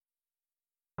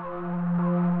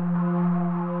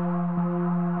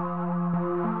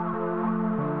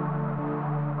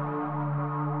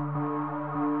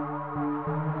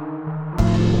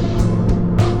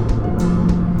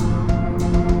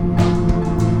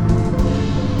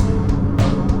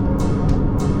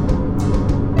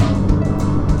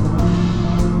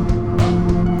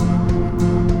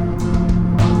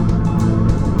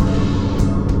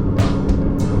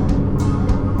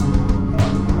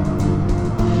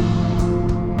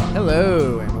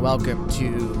Hello and welcome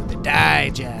to The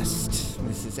Digest.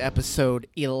 This is episode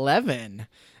 11,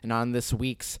 and on this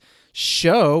week's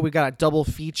show, we got a double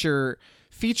feature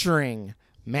featuring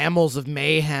Mammals of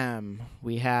Mayhem.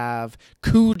 We have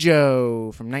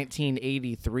Cujo from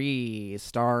 1983,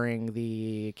 starring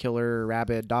the killer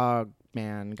rabid dog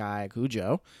man guy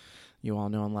Cujo, you all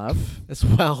know and love, as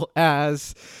well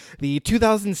as the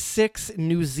 2006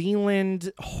 New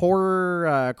Zealand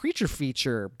horror creature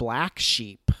feature, Black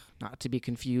Sheep, not to be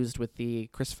confused with the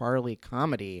Chris Farley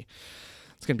comedy.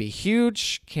 It's going to be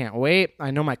huge. Can't wait.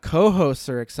 I know my co-hosts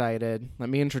are excited. Let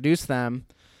me introduce them.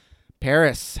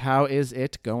 Paris, how is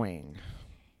it going?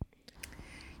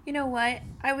 You know what?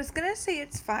 I was going to say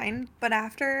it's fine, but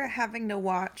after having to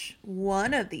watch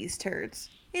one of these turds,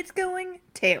 it's going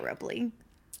terribly.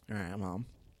 All right, well,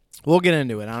 we'll get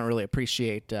into it. I don't really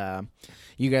appreciate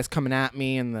you guys coming at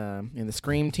me in the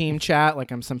Scream Team chat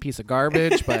like I'm some piece of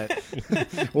garbage, but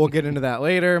we'll get into that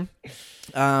later.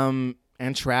 And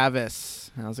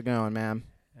Travis, how's it going, man?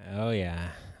 Oh, yeah.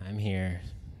 I'm here.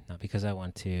 Not because I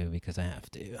want to, because I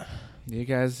have to. You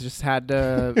guys just had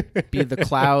to be the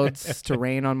clouds to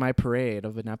rain on my parade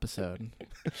of an episode.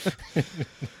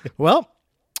 Well,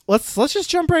 let's just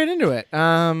jump right into it.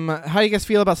 How do you guys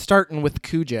feel about starting with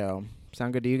Cujo?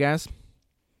 Sound good to you guys?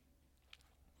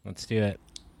 Let's do it.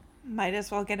 Might as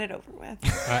well get it over with.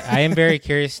 I am very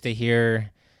curious to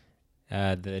hear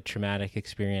the traumatic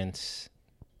experience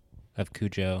of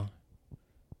Cujo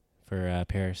for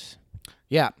Paris.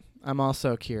 Yeah, I'm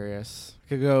also curious.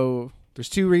 There's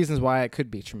two reasons why it could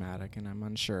be traumatic, and I'm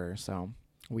unsure. So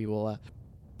we will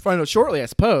find out shortly, I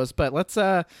suppose. But let's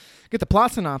get the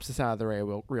plot synopsis out of the way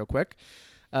real quick.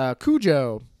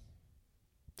 Cujo.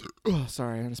 Oh,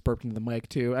 sorry, I just burped into the mic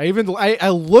too. I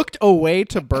looked away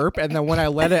to burp, and then when I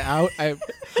let it out, I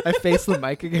faced the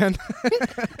mic again.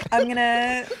 I'm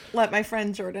gonna let my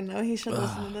friend Jordan know he should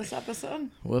listen to this episode.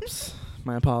 Whoops,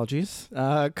 my apologies.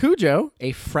 Cujo,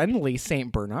 a friendly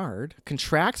Saint Bernard,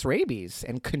 contracts rabies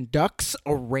and conducts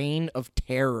a reign of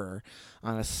terror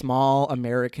on a small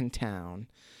American town.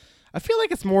 I feel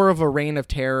like it's more of a reign of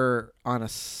terror on a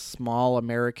small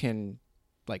American,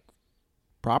 like,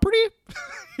 property.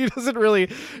 He doesn't really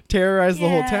terrorize the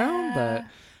whole town, but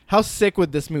how sick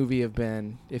would this movie have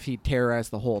been if he terrorized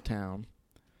the whole town?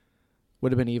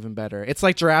 Would have been even better. It's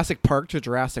like Jurassic Park to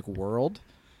Jurassic World.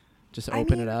 Just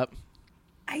open it up.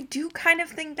 I do kind of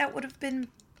think that would have been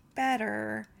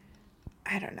better.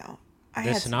 I don't know.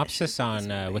 The synopsis on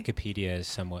Wikipedia is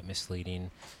somewhat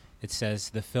misleading. It says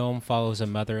the film follows a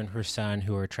mother and her son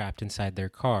who are trapped inside their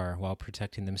car while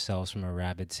protecting themselves from a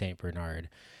rabid Saint Bernard,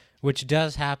 which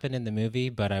does happen in the movie,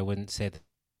 but I wouldn't say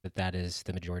that is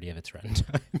the majority of its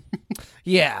runtime.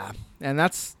 Yeah, and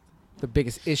that's the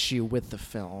biggest issue with the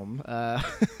film.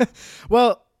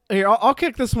 Well, here, I'll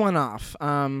kick this one off.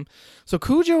 So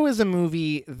Cujo is a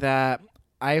movie that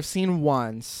I've seen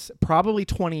once, probably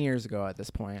 20 years ago at this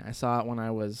point. I saw it when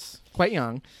I was quite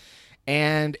young,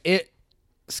 and it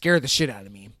scared the shit out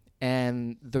of me.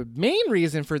 And the main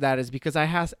reason for that is because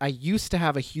I used to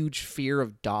have a huge fear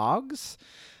of dogs.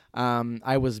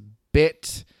 I was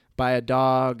bit by a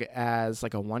dog as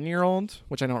like a 1-year-old,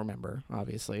 which I don't remember,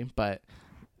 obviously, but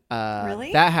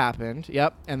really? That happened.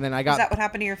 Yep. And then I got. Is that what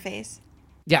happened to your face?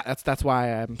 Yeah, that's why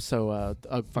I'm so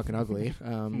fucking ugly.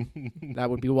 That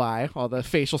would be why. All the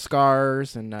facial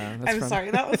scars and. I'm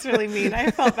sorry, that was really mean. I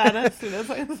felt bad as soon as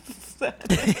I said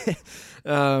it.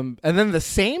 And then the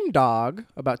same dog,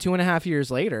 about 2.5 years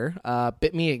later,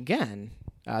 bit me again.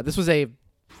 This was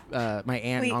my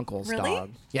aunt and uncle's really?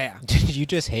 dog. Yeah. Did you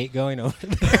just hate going over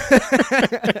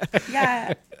there?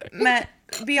 Yeah, Matt,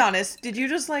 be honest. Did you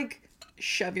just like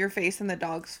shove your face in the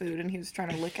dog's food and he was trying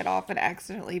to lick it off and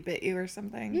accidentally bit you or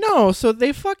something? No, so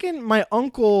my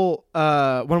uncle,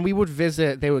 when we would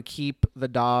visit, they would keep the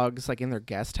dogs like in their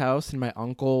guest house, and my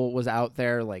uncle was out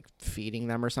there like feeding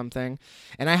them or something.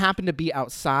 And I happened to be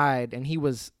outside, and he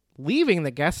was leaving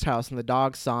the guest house, and the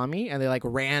dog saw me, and they like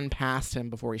ran past him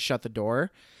before he shut the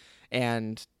door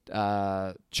and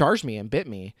charged me and bit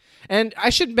me. And I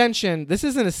should mention, this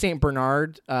isn't a Saint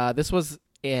Bernard. This was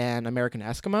an American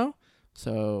Eskimo.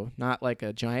 So not like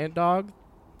a giant dog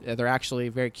They're actually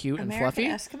very cute American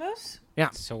and fluffy. Eskimos?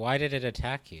 So why did it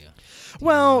attack you?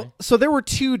 Well, so there were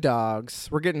 2 dogs.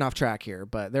 We're getting off track here,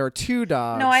 but there were 2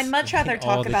 dogs. No, I'd much rather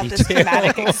All talk the about this details.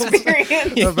 traumatic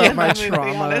experience About than my the movie,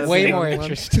 trauma. honestly. Way more One.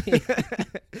 interesting.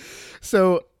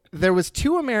 So there was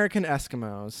 2 American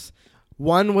Eskimos.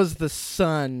 One was the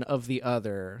son of the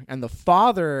other, and the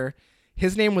father,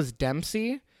 his name was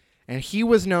Dempsey, and he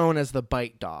was known as the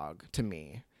bite dog to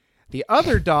me. The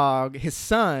other dog, his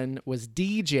son, was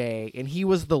DJ, and he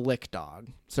was the lick dog.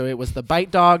 So it was the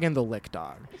bite dog and the lick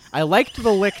dog. I liked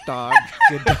the lick dog.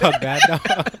 Good dog, bad dog.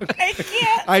 I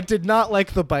can't. I did not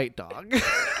like the bite dog.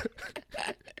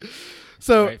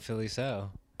 So Rightfully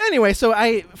so. anyway, so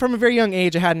from a very young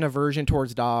age, I had an aversion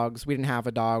towards dogs. We didn't have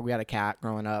a dog. We had a cat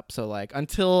growing up. So like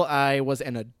until I was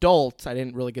an adult, I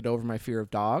didn't really get over my fear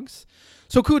of dogs.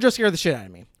 So Cujo scared the shit out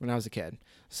of me when I was a kid.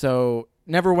 So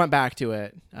never went back to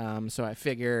it. So I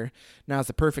figure now's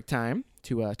the perfect time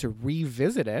to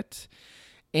revisit it.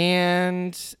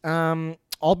 And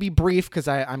I'll be brief because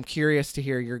I'm curious to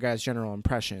hear your guys' general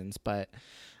impressions. But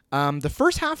the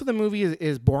first half of the movie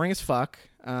is boring as fuck.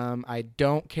 I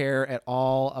don't care at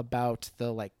all about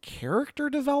the like character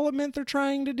development they're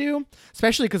trying to do,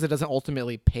 especially because it doesn't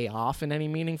ultimately pay off in any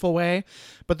meaningful way.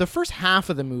 But the first half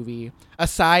of the movie,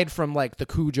 aside from like the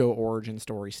Cujo origin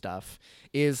story stuff,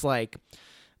 is like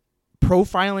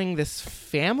profiling this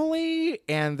family,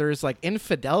 and there's like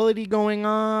infidelity going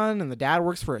on, and the dad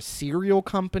works for a cereal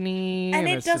company, And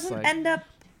it it's just, doesn't like, end up,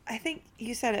 I think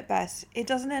you said it best, it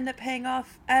doesn't end up paying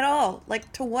off at all.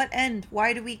 Like, to what end?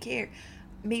 Why do we care?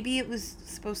 Maybe it was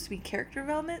supposed to be character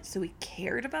development, so we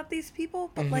cared about these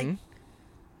people, but like,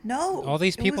 no. All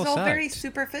these people It was all very sucked.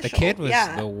 superficial. The kid was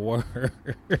yeah. the worst.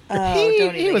 Oh, He-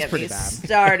 don't he even was get pretty me bad.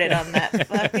 started on that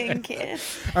fucking kid.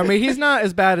 I mean, he's not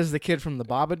as bad as the kid from the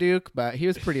Babadook, but he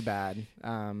was pretty bad.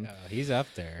 Oh, he's up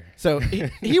there. So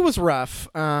he was rough.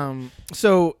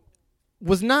 So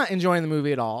was not enjoying the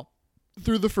movie at all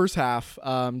through the first half.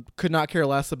 Could not care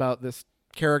less about this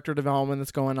character development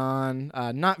that's going on.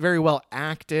 Not very well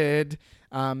acted.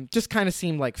 Just kind of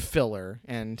seemed like filler.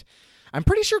 And I'm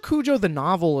pretty sure Cujo the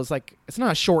novel is like, it's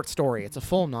not a short story. It's a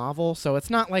full novel. So it's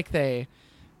not like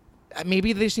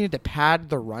maybe they just needed to pad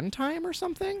the runtime or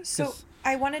something. So 'Cause-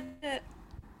 I wanted to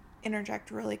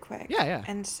interject really quick. Yeah.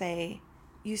 And say,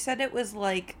 you said it was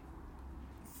like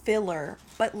filler,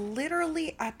 but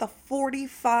literally at the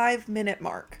 45-minute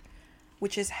mark,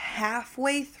 which is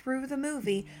halfway through the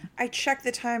movie, I check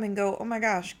the time and go, oh my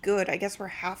gosh, good. I guess we're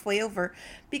halfway over.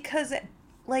 Because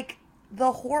like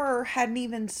the horror hadn't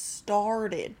even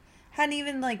started. Hadn't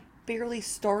even like barely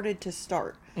started to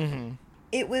start. Mm-hmm.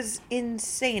 It was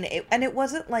insane. And it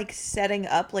wasn't like setting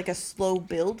up like a slow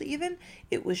build even.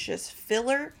 It was just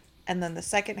filler, and then the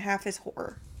second half is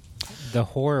horror. The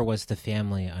horror was the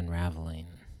family unraveling.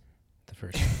 The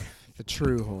first one. The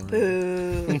true horror.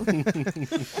 Boo.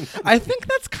 I think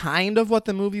that's kind of what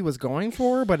the movie was going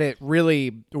for, but it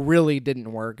really, really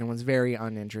didn't work and was very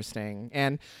uninteresting.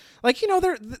 And like,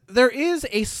 there is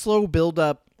a slow build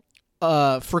up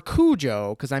for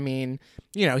Cujo, because I mean,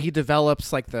 he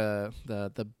develops like the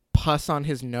pus on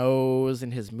his nose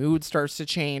and his mood starts to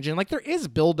change, and like there is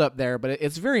build up there, but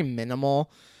it's very minimal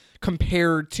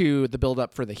compared to the build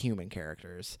up for the human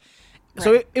characters. Right.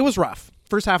 So it was rough.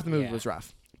 First half of the movie was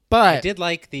rough. But I did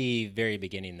like the very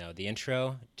beginning, though. The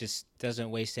intro just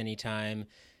doesn't waste any time,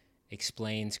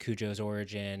 explains Cujo's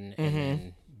origin, and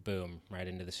then boom, right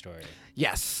into the story.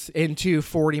 Yes, into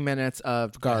 40 minutes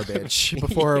of garbage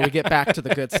before we get back to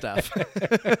the good stuff.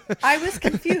 I was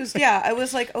confused. Yeah, I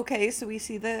was like, okay, so we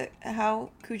see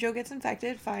how Cujo gets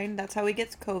infected. Fine, that's how he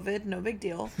gets COVID. No big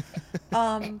deal.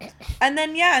 And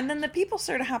then the people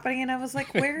started happening, and I was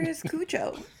like, where is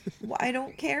Cujo? I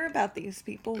don't care about these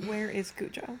people. Where is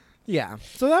Cujo? Yeah,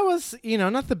 so that was,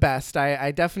 not the best.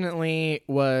 I definitely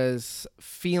was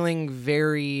feeling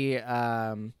very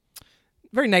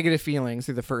negative feelings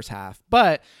through the first half.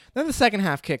 But then the second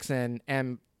half kicks in,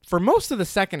 and for most of the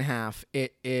second half,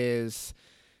 it is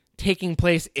taking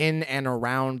place in and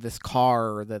around this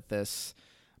car that this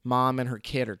mom and her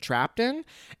kid are trapped in.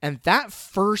 And that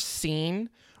first scene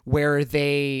where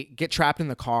they get trapped in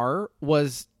the car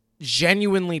was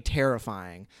genuinely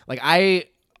terrifying. Like, I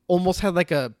almost had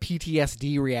like a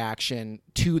PTSD reaction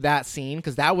to that scene,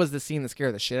 because that was the scene that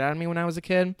scared the shit out of me when I was a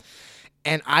kid.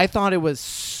 And I thought it was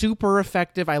super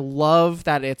effective. I love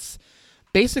that it's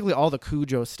basically all the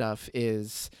Cujo stuff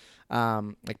is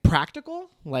like practical.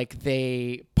 Like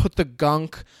they put the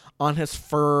gunk on his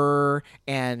fur,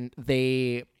 and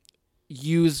they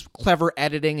use clever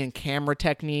editing and camera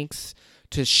techniques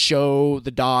to show the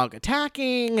dog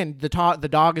attacking, and the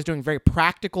dog is doing very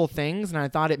practical things. And I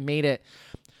thought it made it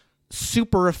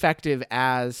super effective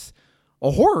as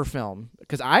a horror film,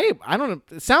 because I don't know,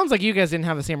 it sounds like you guys didn't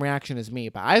have the same reaction as me,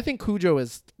 but I think Cujo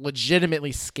is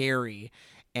legitimately scary,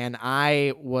 and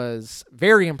I was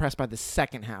very impressed by the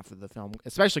second half of the film,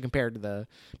 especially compared to the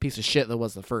piece of shit that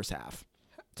was the first half.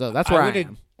 So that's where I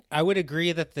am. I would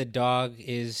agree that the dog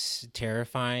is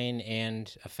terrifying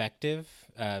and effective,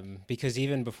 because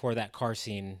even before that car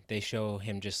scene, they show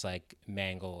him just like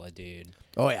mangle a dude.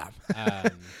 Oh yeah.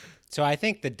 So I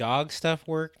think the dog stuff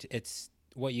worked. It's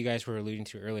what you guys were alluding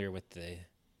to earlier with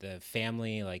the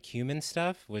family, like human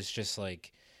stuff, was just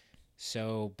like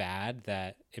so bad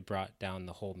that it brought down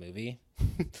the whole movie.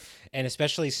 And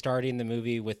especially starting the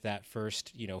movie with that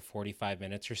first, 45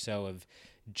 minutes or so of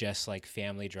just like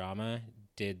family drama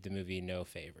did the movie no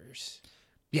favors.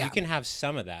 Yeah. You can have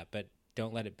some of that, but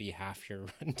don't let it be half your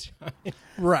runtime.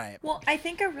 Right. Well, I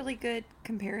think a really good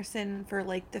comparison for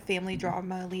like the family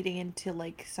drama leading into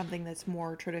like something that's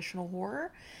more traditional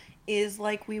horror is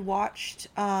like we watched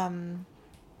was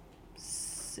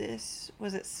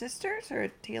it Sisters or A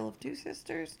Tale of Two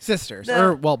Sisters? Sisters,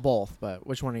 or well, both, but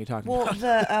which one are you talking Well,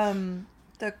 about?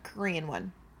 the Korean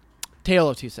one. Tale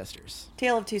of Two Sisters.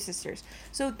 Tale of Two Sisters.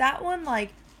 So that one,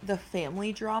 like, the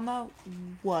family drama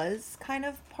was kind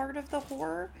of part of the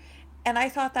horror, and I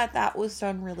thought that was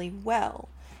done really well.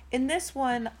 In this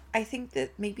one, I think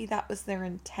that maybe that was their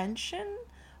intention,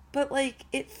 but, like,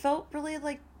 it felt really,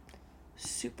 like,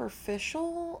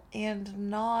 superficial and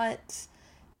not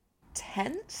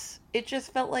tense. It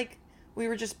just felt like we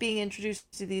were just being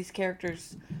introduced to these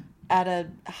characters at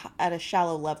a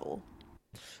shallow level.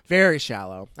 Very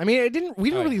shallow. I mean, we didn't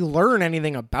really learn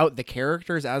anything about the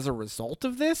characters as a result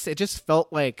of this. It just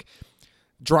felt like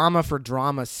drama for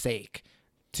drama's sake,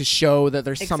 to show that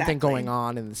there's something going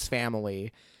on in this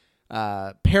family,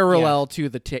 parallel to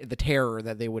the terror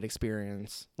that they would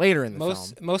experience later in the film.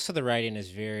 Most of the writing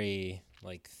is very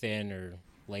like thin or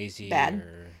lazy, bad,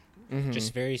 or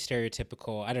just very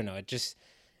stereotypical. I don't know. It just,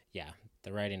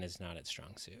 the writing is not its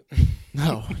strong suit.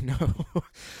 No.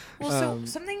 Well, so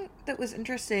something that was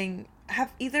interesting,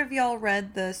 have either of y'all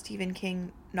read the Stephen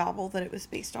King novel that it was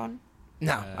based on?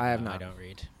 No, I have not. I don't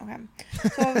read. Okay.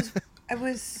 So I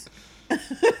was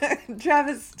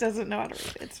Travis doesn't know how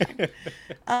to read. It's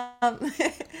fine.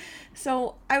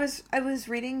 So I was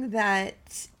reading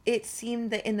that it seemed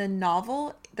that in the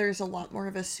novel there's a lot more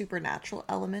of a supernatural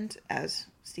element, as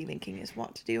Stephen King is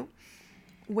wont to do,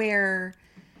 where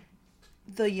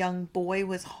the young boy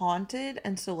was haunted,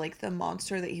 and so like the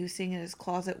monster that he was seeing in his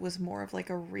closet was more of like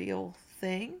a real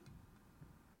thing,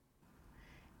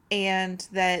 and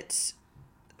that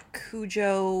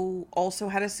Cujo also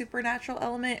had a supernatural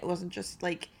element. It wasn't just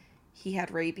like he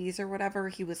had rabies or whatever,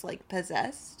 he was like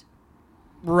possessed.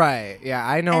 Right. Yeah,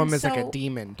 I know him as like a so-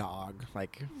 demon dog.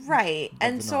 Like Right.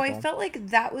 And the so I novel. felt like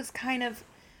that was kind of,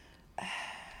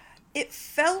 it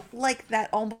felt like that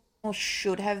almost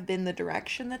should have been the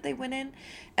direction that they went in.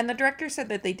 And the director said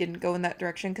that they didn't go in that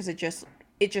direction because it just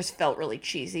felt really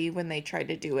cheesy when they tried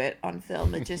to do it on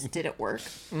film. It just didn't work.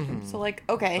 So like,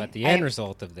 okay. But the end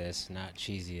result of this, not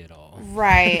cheesy at all.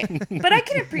 Right. But I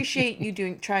can appreciate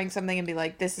you trying something and be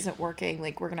like, this isn't working,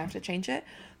 like we're gonna have to change it.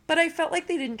 But I felt like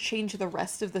they didn't change the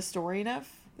rest of the story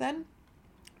enough then,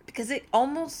 because it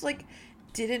almost like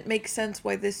didn't make sense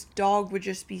why this dog would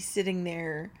just be sitting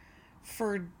there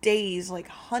for days, like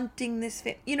hunting this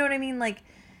you know what I mean? Like,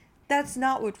 that's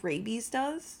not what rabies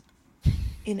does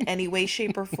in any way,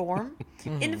 shape, or form.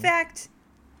 In fact,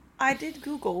 I did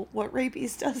Google what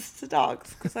rabies does to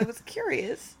dogs because I was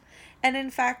curious. And in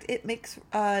fact, it makes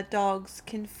dogs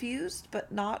confused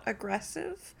but not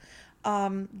aggressive.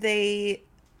 They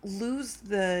lose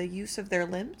the use of their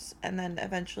limbs and then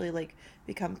eventually like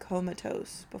become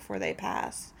comatose before they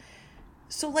pass.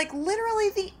 So like literally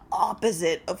the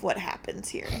opposite of what happens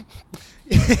here.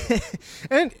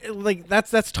 And like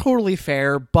that's totally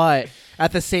fair, but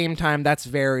at the same time, that's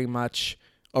very much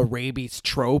a rabies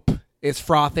trope. Is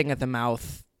frothing at the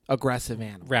mouth, aggressive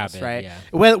animals, Rabid, right? yeah.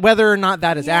 Whether or not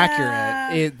that is Yeah.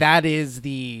 accurate, that is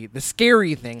the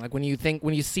scary thing. Like when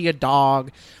you see a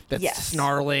dog that's Yes.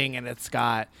 snarling and it's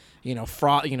got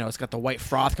froth, it's got the white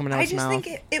froth coming out I its just mouth.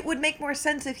 think it would make more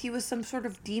sense if he was some sort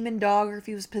of demon dog or if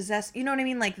he was possessed. You know what I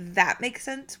mean? Like, that makes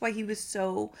sense why he was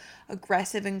so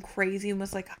aggressive and crazy and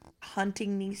was, like,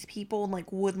 hunting these people and,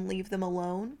 like, wouldn't leave them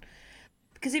alone.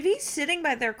 Because if he's sitting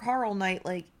by their car all night,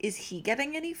 like, is he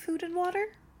getting any food and water?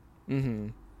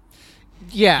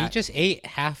 Yeah, He just ate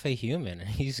half a human.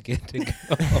 He's good to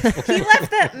go. He left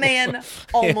that man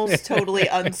almost totally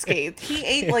unscathed. He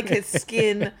ate, like, his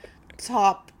skin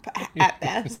top at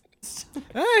best.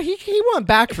 He went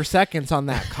back for seconds on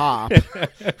that cop.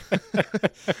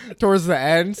 Towards the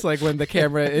end, like when the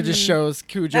camera, it just shows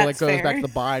Cujo like That's goes fair. back to the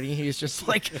body. He's just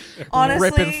like Honestly,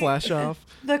 ripping flesh off.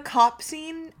 The cop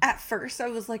scene, at first I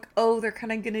was like, oh, they're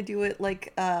kind of gonna do it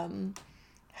like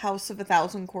House of a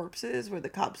Thousand Corpses, where the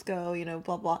cops go, you know,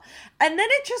 blah blah. And then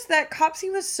that cop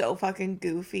scene was so fucking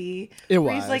goofy. It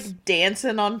where was. He's like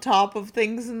dancing on top of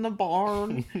things in the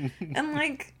barn. And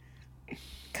like,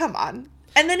 come on.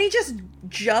 And then he just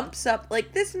jumps up,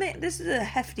 like this is a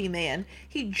hefty man.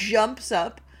 He jumps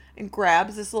up and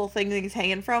grabs this little thing that he's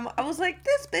hanging from. I was like,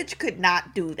 this bitch could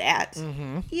not do that.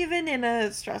 Mm-hmm. Even in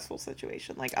a stressful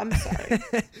situation. Like, I'm sorry.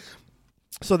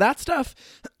 So that stuff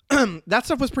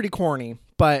was pretty corny,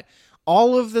 but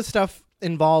all of the stuff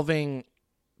involving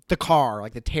the car,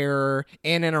 like the terror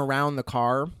in and around the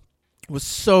car, was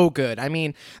so good. I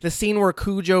mean, the scene where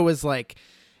Cujo was like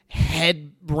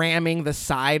head ramming the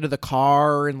side of the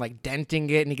car and like denting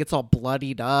it, and he gets all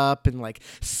bloodied up and like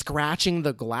scratching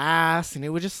the glass, and it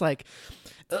was just like,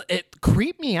 it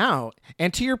creeped me out.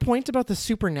 And to your point about the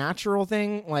supernatural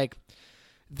thing, like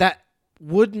that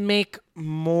would make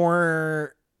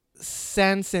more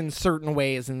sense in certain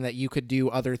ways, and that you could do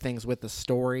other things with the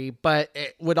story, but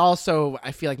it would also,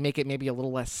 I feel like, make it maybe a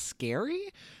little less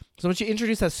scary. So once you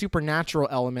introduce that supernatural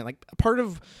element, like part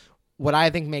of what I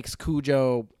think makes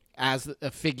Cujo as a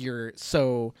figure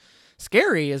so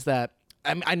scary is that,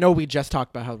 I know we just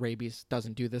talked about how rabies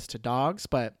doesn't do this to dogs,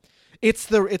 but it's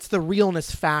the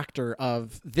realness factor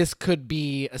of this could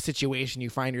be a situation you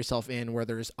find yourself in where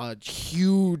there's a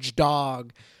huge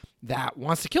dog that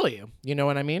wants to kill you. You know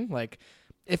what I mean? Like,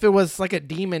 if it was like a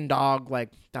demon dog, like,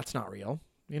 that's not real.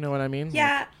 You know what I mean?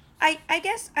 Yeah, I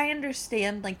guess I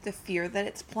understand, like, the fear that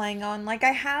it's playing on. Like,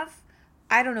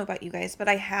 I don't know about you guys, but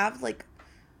I have, like,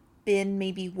 been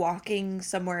maybe walking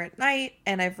somewhere at night,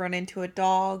 and I've run into a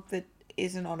dog that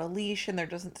isn't on a leash, and there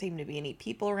doesn't seem to be any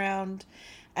people around,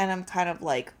 and I'm kind of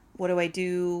like, what do I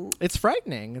do? It's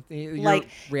frightening. Your Like,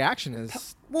 reaction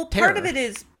is Well, terror. part of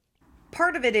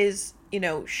it is, you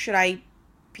know, should I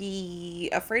be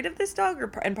afraid of this dog,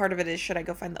 and part of it is, should I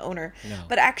go find the owner? No.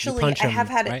 But actually, You punch I him have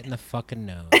had right in the fucking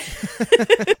nose.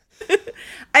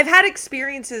 I've had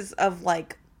experiences of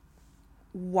like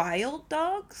wild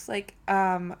dogs. Like,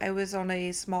 I was on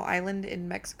a small island in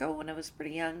Mexico when I was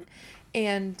pretty young,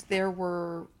 and there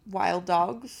were wild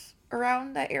dogs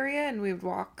around that area, and we would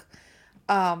walk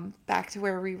back to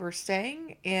where we were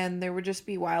staying, and there would just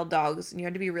be wild dogs, and you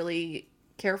had to be really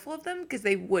careful of them because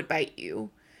they would bite you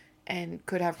and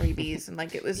could have rabies, and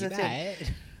like, it was a thing.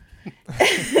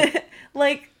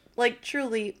 like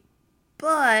truly.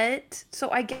 But so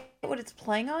I get what it's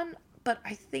playing on, but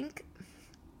I think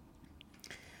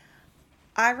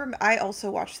I also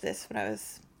watched this when I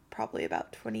was probably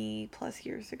about 20 plus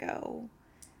years ago,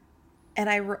 and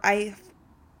I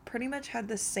pretty much had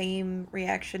the same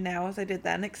reaction now as I did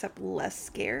then, except less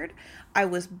scared. I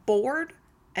was bored,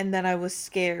 and then I was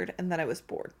scared, and then I was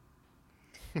bored.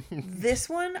 This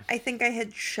one, I think I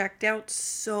had checked out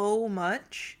so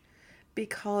much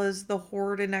because the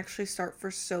horror didn't actually start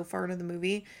for so far into the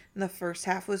movie, and the first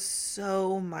half was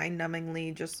so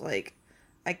mind-numbingly just like,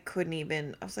 I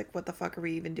was like, what the fuck are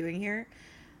we even doing here?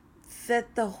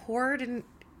 That the horror didn't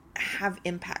have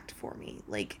impact for me.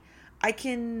 Like, I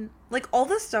can, like, all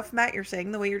the stuff, Matt, you're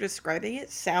saying, the way you're describing it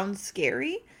sounds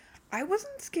scary. I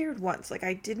wasn't scared once. Like,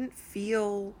 it didn't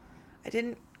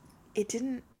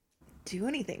do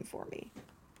anything for me.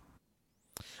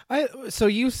 So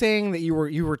you saying that you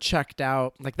were checked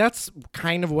out, like, that's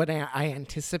kind of what I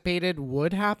anticipated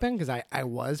would happen, because I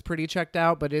was pretty checked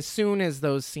out, but as soon as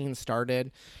those scenes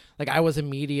started, like, I was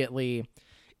immediately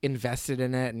invested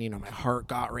in it, and, you know, my heart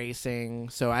got racing.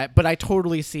 But I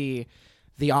totally see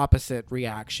the opposite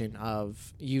reaction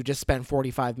of, you just spent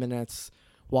 45 minutes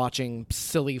watching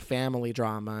silly family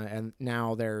drama, and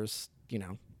now there's, you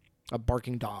know, a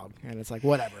barking dog, and it's like,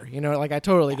 whatever, you know, like, I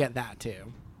totally get that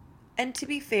too. And to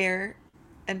be fair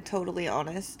and totally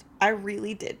honest, I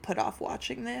really did put off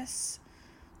watching this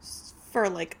for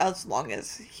like as long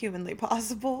as humanly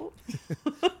possible.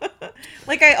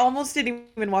 Like, I almost didn't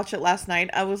even watch it last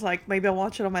night. I was like, maybe I'll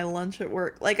watch it on my lunch at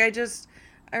work. Like,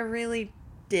 I really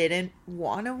didn't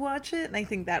want to watch it, and I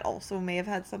think that also may have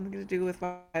had something to do with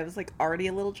why I was like already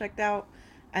a little checked out,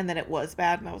 and then it was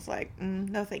bad, and I was like,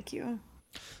 no thank you.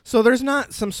 So there's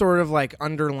not some sort of like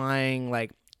underlying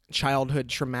like childhood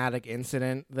traumatic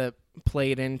incident that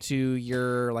played into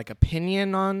your like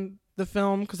opinion on the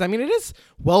film? Because I mean, it is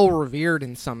well revered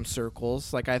in some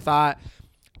circles. Like, I thought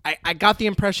I got the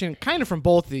impression kind of from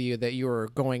both of you that you were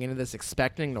going into this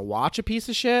expecting to watch a piece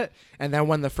of shit, and then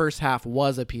when the first half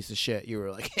was a piece of shit, you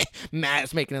were like,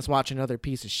 Matt's making us watch another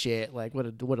piece of shit. Like, what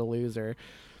a loser.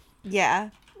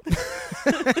 Yeah.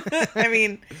 I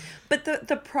mean, but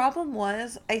the problem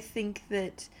was, I think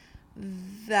that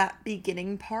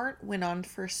beginning part went on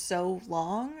for so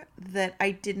long that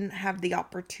I didn't have the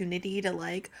opportunity to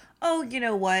like, oh, you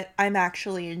know what? I'm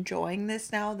actually enjoying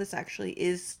this now. This actually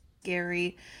is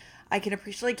scary. I can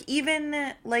appreciate, like,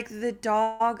 even like the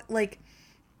dog, like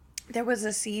there was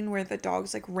a scene where the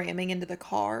dog's like ramming into the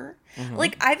car.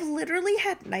 Like, I've literally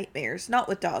had nightmares, not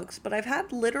with dogs, but I've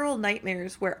had literal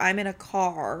nightmares where I'm in a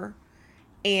car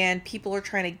and people are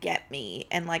trying to get me,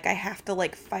 and like I have to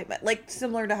like fight like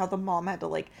similar to how the mom had to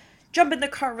like jump in the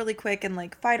car really quick and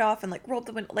like fight off and like roll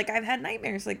the window. Like, I've had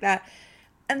nightmares like that,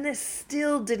 and this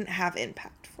still didn't have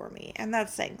impact for me, and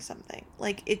that's saying something.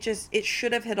 Like, it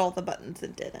should have hit all the buttons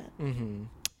and didn't.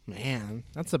 Man,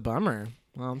 that's a bummer.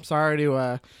 Well, I'm sorry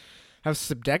to have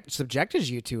subjected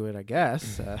you to it, I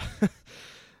guess.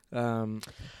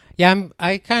 Yeah,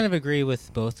 I kind of agree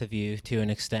with both of you to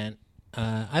an extent.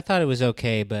 I thought it was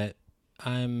okay, but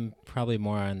I'm probably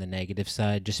more on the negative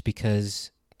side just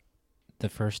because the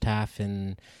first half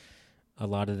and a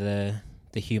lot of the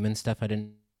human stuff I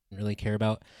didn't really care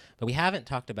about. But we haven't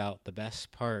talked about the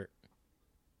best part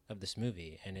of this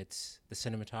movie, and it's the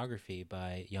cinematography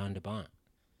by Jan de Bont.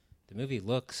 The movie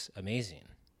looks amazing.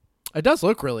 It does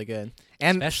look really good.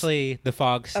 And especially the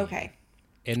fog scene. Okay.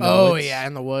 In the woods. Yeah,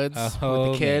 in the woods with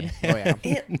Oh, the kid. man. Oh,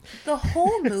 yeah. The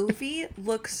whole movie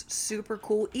looks super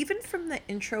cool, even from the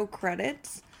intro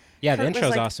credits. Yeah, the Kurt was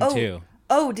intro's like, awesome too.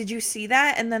 Oh, did you see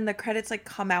that? And then the credits like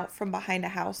come out from behind a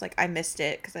house. Like, I missed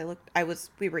it because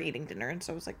we were eating dinner, and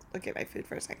so I was like, look at my food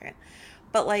for a second.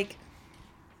 But like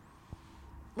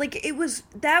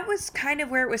that was kind of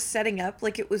where it was setting up.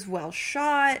 Like, it was well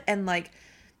shot, and like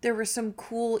there were some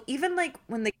cool, even like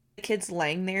when the kid's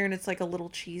laying there and it's like a little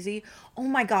cheesy. Oh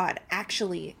my god,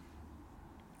 actually,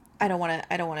 I don't want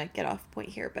to get off point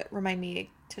here, but remind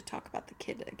me to talk about the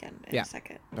kid again in a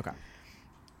second. Okay.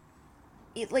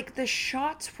 Like, the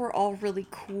shots were all really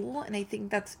cool, and I think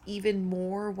that's even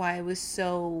more why I was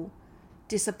so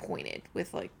disappointed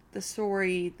with like the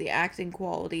story, the acting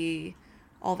quality,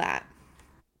 all that.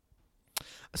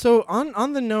 So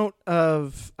on the note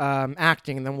of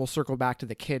acting, and then we'll circle back to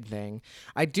the kid thing,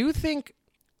 I do think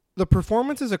the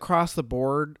performances across the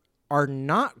board are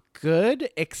not good,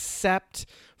 except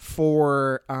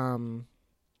for I'm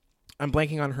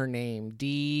blanking on her name,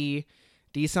 D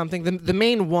something, the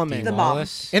main woman, The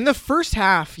Wallace. in the first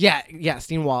half. Yes,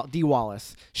 Dee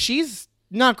Wallace. She's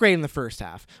not great in the first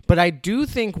half, but I do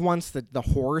think once the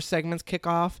horror segments kick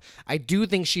off, I do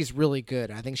think she's really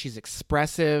good. I think she's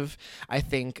expressive. I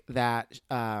think that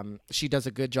she does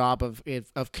a good job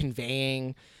of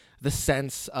conveying the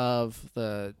sense of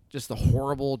the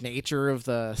horrible nature of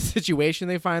the situation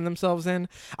they find themselves in.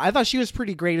 I thought she was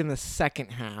pretty great in the second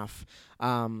half.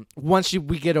 Once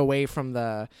we get away from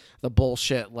the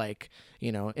bullshit, like,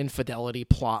 you know, infidelity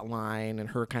plot line and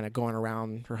her kind of going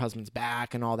around her husband's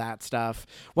back and all that stuff.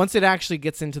 Once it actually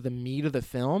gets into the meat of the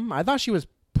film, I thought she was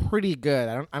pretty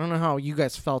good. I don't know how you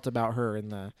guys felt about her in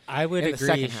the I would in agree. the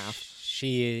second half.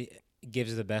 She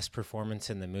gives the best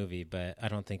performance in the movie, but I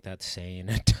don't think that's saying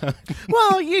a ton.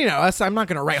 Well, you know, I'm not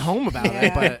going to write home about it,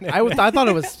 Yeah. but I thought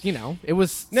it was, you know, it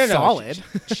was solid.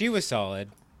 She was solid.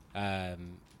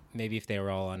 Maybe if they were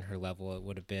all on her level, it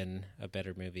would have been a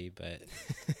better movie, but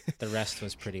the rest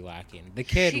was pretty lacking. The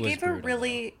kid She was gave brutal. a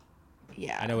really,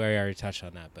 yeah. I know we already touched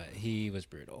on that, but he was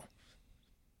brutal.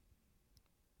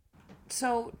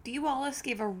 So Dee Wallace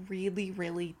gave a really,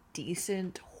 really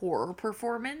decent horror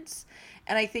performance,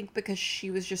 and I think because she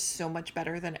was just so much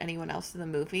better than anyone else in the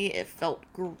movie, it felt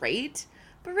great.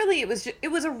 But really, it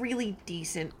was a really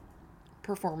decent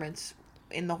performance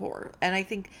in the horror, and I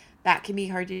think that can be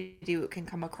hard to do. It can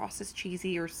come across as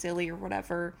cheesy or silly or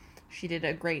whatever. She did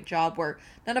a great job where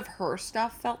none of her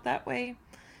stuff felt that way.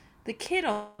 The kid,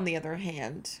 on the other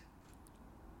hand,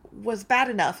 was bad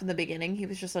enough in the beginning. He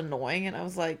was just annoying, and I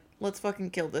was like, let's fucking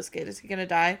kill this kid. Is he gonna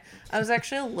die? I was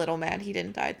actually a little mad he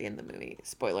didn't die at the end of the movie.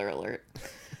 Spoiler alert.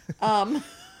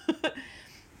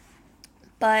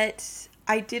 But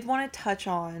I did want to touch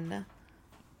on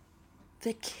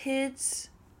the kid's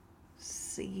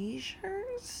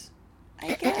seizures,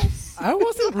 I guess. I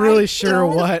wasn't really sure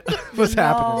don't what was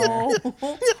happening there.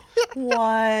 know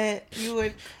what you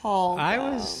would call I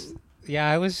them.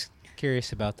 was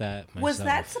curious about that myself. Was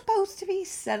that supposed to be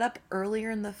set up earlier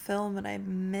in the film and I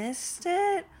missed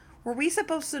it? Were we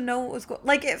supposed to know what was going?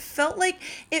 Like it felt like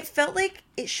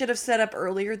it should have set up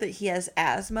earlier that he has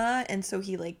asthma and so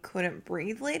he like couldn't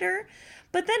breathe later.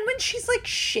 But then when she's like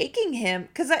shaking him,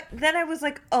 then I was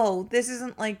like, oh, this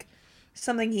isn't like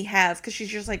something he has, because she's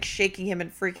just like shaking him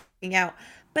and freaking out.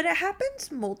 But it happens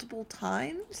multiple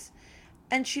times,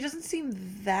 and she doesn't seem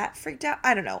that freaked out.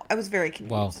 I don't know. I was very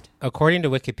confused. Well, according to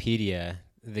Wikipedia,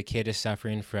 the kid is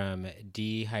suffering from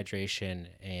dehydration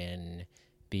and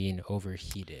being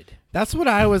overheated. That's what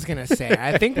I was going to say.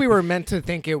 I think we were meant to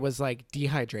think it was like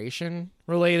dehydration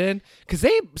related, because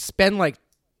they spend like,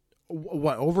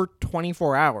 over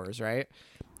 24 hours, right?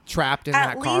 Trapped in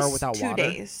that car without water. 2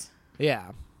 days.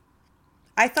 Yeah.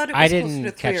 I thought it was I closer to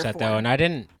didn't 3 catch or that 4. though, and I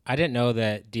didn't know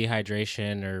that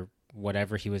dehydration or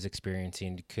whatever he was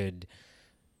experiencing could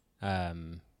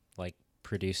like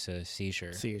produce a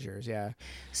seizure. Seizures, yeah.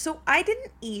 So I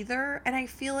didn't either, and I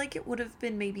feel like it would have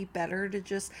been maybe better to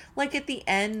just like at the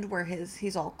end where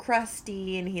he's all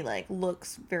crusty and he like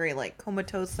looks very like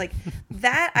comatose, like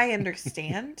that I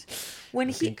understand. When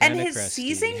he and his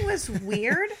crusty. seizing was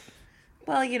weird.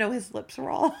 Well, you know, his lips were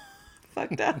all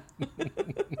fucked up.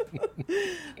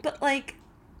 But like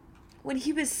when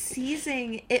he was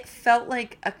seizing, it felt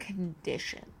like a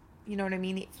condition. You know what I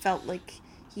mean? It felt like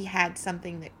he had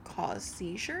something that caused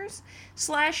seizures. /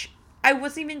 I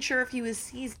wasn't even sure if he was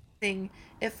seizing.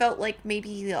 It felt like maybe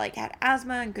he like had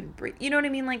asthma and couldn't breathe. You know what I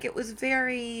mean? Like it was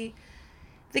very,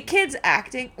 the kids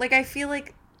acting, like I feel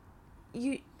like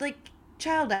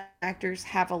child actors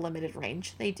have a limited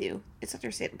range. They do. It's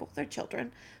understandable. They're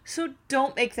children. So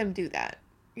don't make them do that.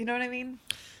 You know what I mean?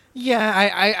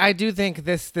 Yeah, I do think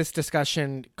this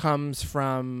discussion comes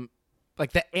from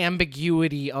like the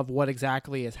ambiguity of what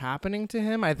exactly is happening to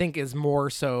him. I think is more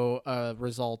so a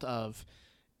result of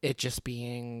it just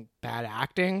being bad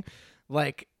acting.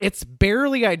 Like it's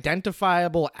barely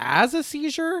identifiable as a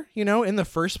seizure, you know, in the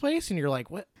first place, and you're like,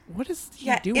 what is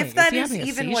he doing? If that he is having a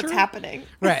even what's seizure? happening.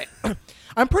 Right.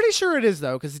 I'm pretty sure it is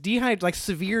though, because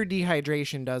severe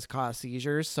dehydration does cause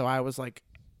seizures. So I was like,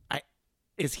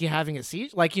 is he having a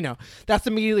seizure? Like, you know, that's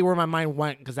immediately where my mind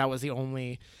went, because that was the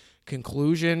only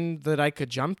conclusion that I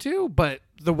could jump to. But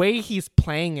the way he's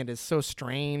playing it is so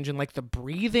strange, and like the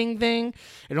breathing thing,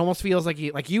 it almost feels like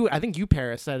I think you,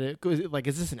 Paris, said it. Like,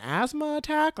 is this an asthma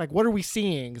attack? Like, what are we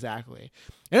seeing exactly?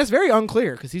 And it's very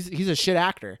unclear, because he's a shit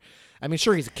actor. I mean,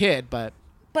 sure, he's a kid, but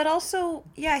Also,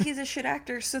 yeah, he's a shit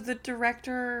actor, so the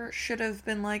director should have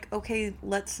been like, okay,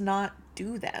 let's not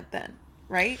do that then,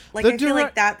 right? Like, I feel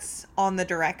like that's on the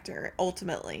director,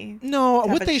 ultimately. No,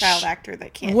 what they child actor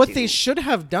that can't what do. they should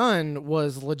have done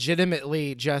was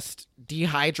legitimately just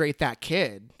dehydrate that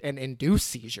kid and induce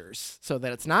seizures so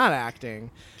that it's not acting.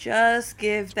 Just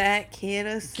give that kid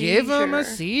a seizure. Give him a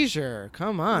seizure.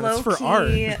 Come on, it's for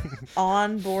art.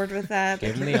 On board with that.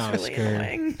 Give him the Oscar. Really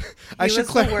annoying. I should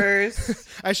the worst.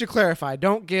 I should clarify.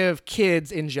 Don't give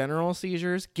kids in general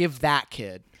seizures. Give that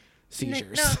kid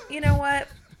seizures. No, you know what?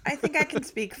 I think I can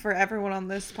speak for everyone on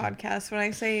this podcast when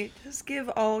I say just give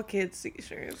all kids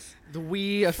seizures.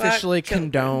 We officially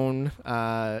condone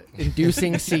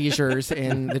inducing seizures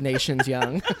in the nation's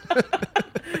young.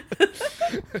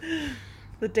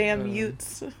 The damn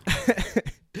Utes.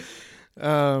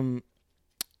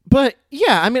 But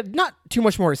yeah, I mean, not too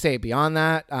much more to say beyond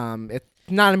that. It's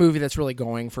not a movie that's really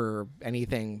going for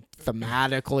anything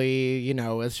thematically. You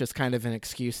know, it's just kind of an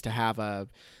excuse to have a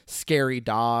scary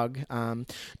dog.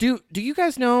 Do you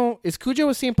guys know, is Cujo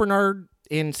a Saint Bernard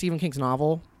in Stephen King's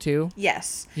novel too?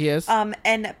 Yes, he is.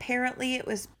 And apparently it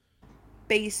was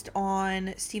based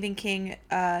on Stephen King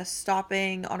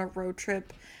stopping on a road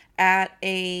trip at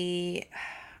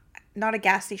not a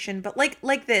gas station, but like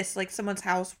someone's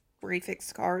house where he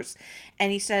fixed cars,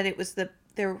 and he said it was the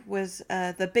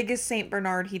biggest Saint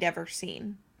Bernard he'd ever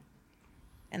seen,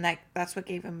 and that's what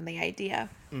gave him the idea.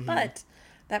 Mm-hmm. But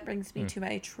that brings me to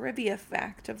my trivia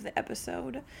fact of the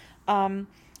episode.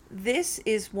 This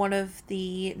is one of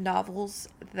the novels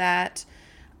that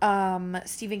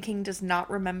Stephen King does not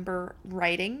remember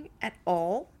writing at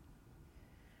all.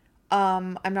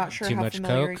 I'm not sure how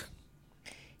familiar. Coke?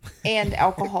 And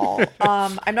alcohol.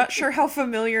 I'm not sure how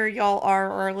familiar y'all are,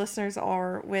 or our listeners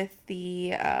are, with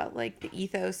the the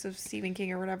ethos of Stephen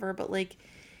King or whatever, but like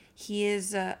he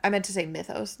is I meant to say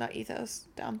mythos, not ethos.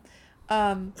 Dumb.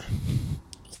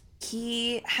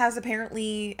 He has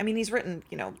apparently, I mean, he's written,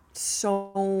 you know,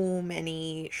 so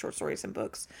many short stories and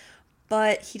books,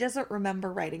 but he doesn't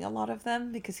remember writing a lot of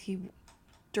them because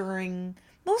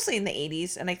mostly in the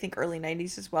 80s and I think early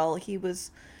 90s as well, he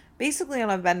was basically on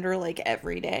a bender like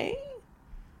every day,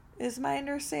 is my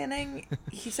understanding.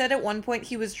 He said at one point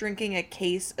he was drinking a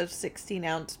case of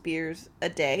 16-ounce beers a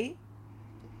day.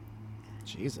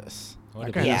 Jesus. What That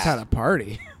a guy beast. knows how to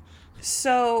party.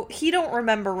 So he don't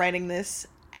remember writing this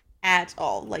at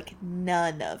all, like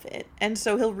none of it. And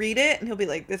so he'll read it and he'll be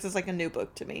like, this is like a new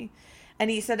book to me. And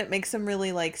he said it makes him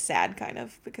really like sad kind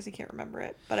of because he can't remember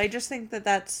it. But I just think that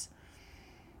that's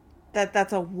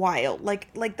a wild,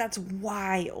 like that's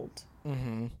wild.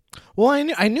 Well,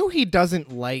 I knew he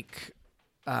doesn't like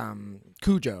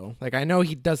Cujo. Like, I know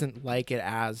he doesn't like it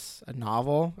as a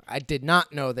novel. I did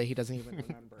not know that he doesn't even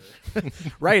remember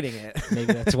writing it.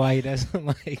 Maybe that's why he doesn't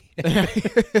like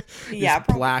it. Yeah, Just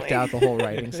blacked probably. out the whole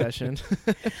writing session.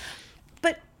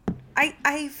 But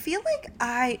I feel like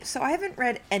I haven't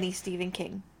read any Stephen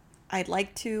King. I'd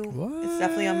like to. It's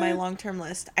definitely on my long-term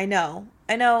list. I know.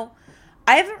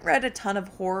 I haven't read a ton of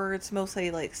horror. It's mostly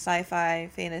like sci-fi,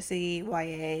 fantasy,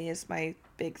 YA is my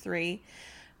big three.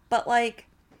 But like,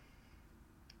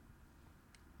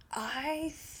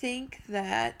 I think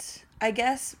that, I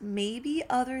guess maybe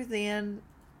other than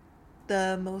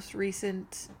the most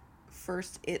recent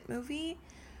first It movie,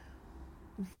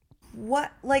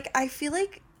 I feel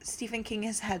like Stephen King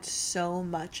has had so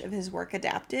much of his work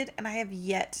adapted, and I have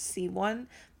yet to see one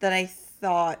that I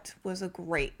thought was a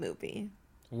great movie.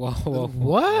 Whoa.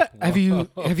 What?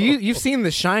 You've seen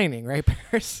The Shining, right,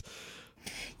 Paris?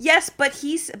 Yes, but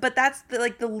that's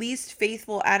the least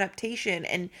faithful adaptation,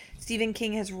 and Stephen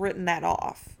King has written that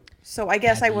off. So I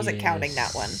guess I wasn't counting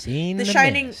that one. The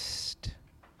Shining. Mist?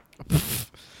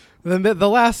 The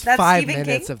last That's 5 Stephen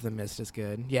minutes King? of The Mist is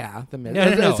good. Yeah, The Mist.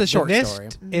 No. It's a short the Mist story.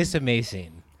 is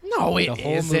amazing. No, it The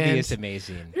whole isn't. movie is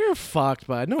amazing. You're fucked,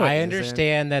 bud. No, it I isn't.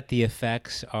 understand that the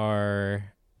effects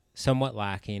are somewhat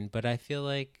lacking, but I feel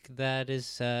like that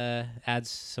is adds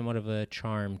somewhat of a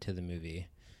charm to the movie.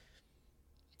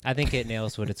 I think it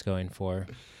nails what it's going for.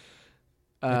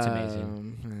 It's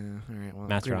amazing. All right, well,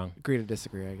 Matt's wrong. Agree to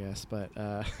disagree, I guess. But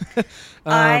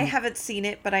I haven't seen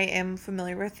it, but I am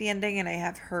familiar with the ending, and I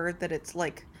have heard that it's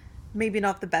like maybe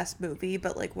not the best movie,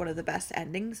 but like one of the best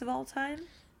endings of all time.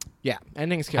 yeah,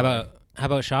 endings How killer.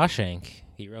 about Shawshank?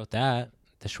 He wrote that,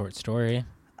 the short story.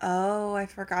 Oh, I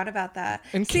forgot about that.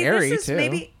 And See, Carrie, this is too.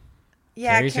 Maybe,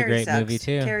 yeah, Carrie's a Carrie great sucks. movie,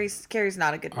 too. Carrie's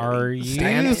not a good movie. Are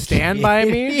you Stand By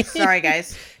Me? Sorry,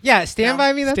 guys. Yeah, Stand No.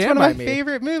 By Me. That's Stand one By of my Me.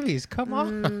 favorite movies. Come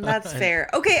on. That's fair.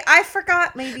 Okay, I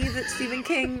forgot maybe that Stephen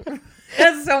King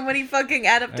has so many fucking Okay.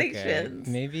 adaptations.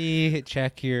 Maybe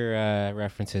check your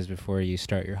references before you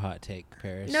start your hot take,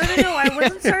 Paris. No. I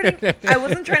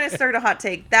wasn't trying to start a hot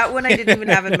take. That one I didn't even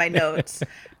have in my notes.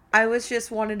 I was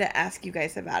just wanted to ask you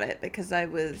guys about it because I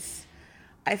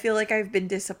feel like I've been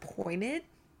disappointed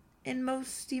in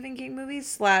most Stephen King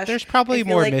movies. There's probably I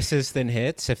feel more like- misses than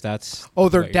hits, if that's. Oh,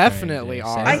 there what you're trying to definitely say.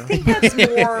 are. I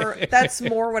think that's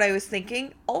more what I was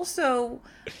thinking. Also,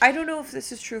 I don't know if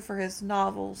this is true for his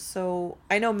novels. So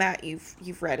I know, Matt,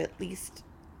 you've read at least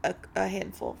a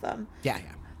handful of them. Yeah.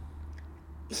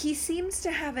 He seems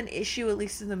to have an issue, at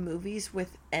least in the movies,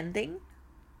 with ending.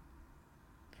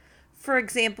 For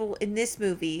example, in this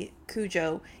movie,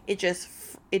 Cujo, it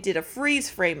did a freeze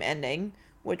frame ending,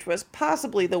 which was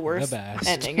possibly the worst best.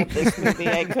 ending of this movie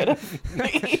I could have.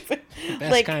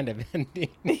 Best kind of ending.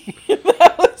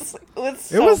 That was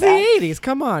so It was bad. the 80s.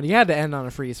 Come on. You had to end on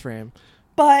a freeze frame.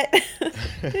 But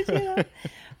did you know?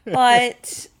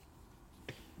 But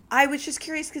I was just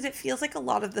curious because it feels like a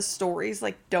lot of the stories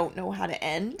like don't know how to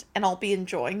end, and I'll be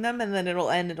enjoying them, and then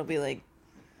it'll end, and it'll be like,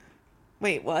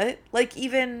 wait, what? Like,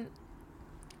 even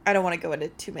I don't want to go into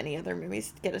too many other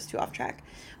movies to get us too off track,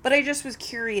 but I just was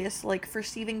curious, like, for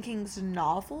Stephen King's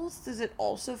novels, does it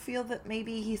also feel that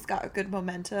maybe he's got a good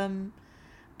momentum,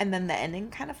 and then the ending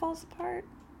kind of falls apart?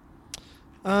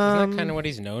 Isn't that kind of what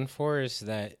he's known for? Is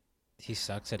that he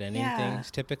sucks at ending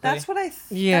things typically? That's what I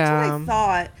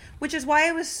thought, which is why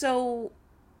I was so.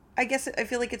 I guess I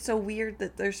feel like it's so weird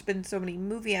that there's been so many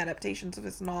movie adaptations of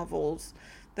his novels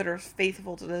that are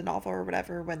faithful to the novel or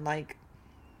whatever. When like,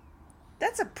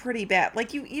 that's a pretty bad.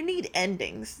 Like you need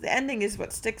endings. The ending is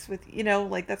what sticks with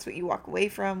like that's what you walk away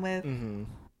from with. Mm-hmm.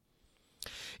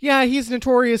 Yeah, he's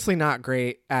notoriously not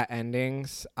great at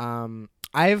endings.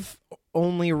 I've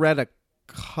only read a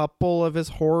couple of his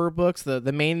horror books. The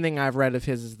main thing I've read of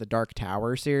his is the Dark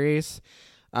Tower series,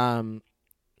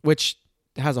 which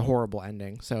has a horrible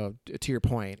ending. So to your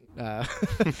point,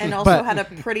 And also but- had a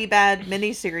pretty bad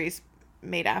miniseries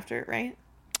made after it, right?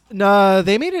 no,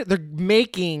 they made it. They're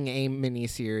making a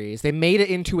miniseries. They made it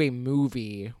into a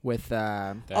movie with.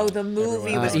 The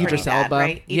movie was Idris pretty bad, Elba.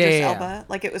 right? Yeah, Idris yeah. Elba,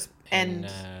 like it was, and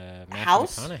Matthew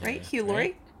House, McConaughey, right? Hugh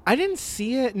Laurie. I didn't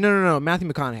see it. No.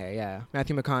 Matthew McConaughey. Yeah,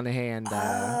 Matthew McConaughey and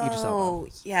Idris Elba. Oh,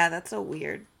 yeah, that's so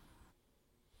weird.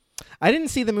 I didn't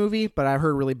see the movie, but I've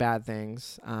heard really bad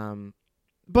things.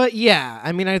 But yeah,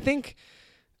 I mean, I think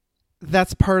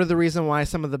that's part of the reason why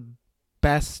some of the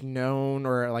best known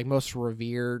or like most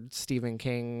revered Stephen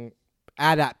King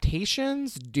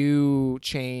adaptations do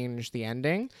change the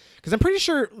ending, because I'm pretty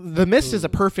sure The Mist is a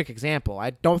perfect example.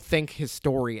 I don't think his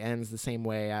story ends the same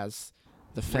way as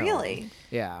the film. Really?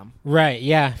 Yeah. Right,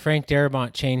 yeah. Frank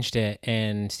Darabont changed it,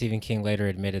 and Stephen King later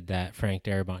admitted that Frank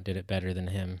Darabont did it better than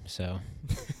him, so...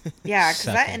 Yeah, because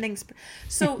Suck that it. ending's...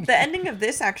 So the ending of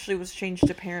this actually was changed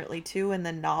apparently, too, in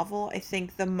the novel. I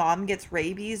think the mom gets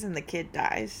rabies and the kid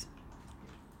dies.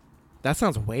 That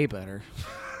sounds way better.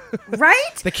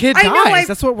 Right? The kid I know, dies.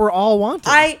 That's what we're all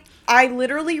wanting. I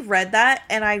literally read that,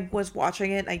 and I was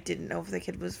watching it, and I didn't know if the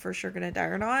kid was for sure gonna die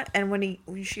or not. And when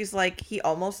she's like, he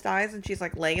almost dies, and she's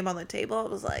like laying him on the table, I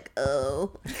was like,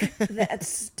 oh, that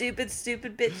stupid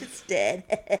bitch is dead.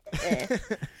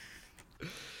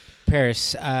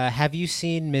 Paris, have you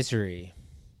seen Misery?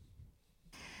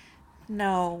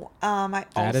 No, I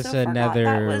That also is forgot another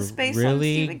that was based on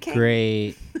really Stephen King.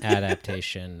 great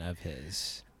adaptation of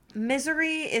his.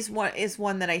 Misery is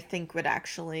one that I think would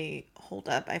actually hold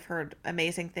up. I've heard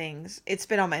amazing things. It's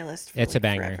been on my list for It's a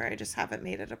banger. forever. I just haven't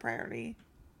made it a priority.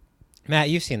 Matt,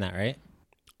 you've seen that, right?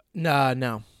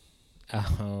 No.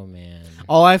 Oh, man.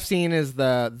 All I've seen is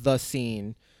the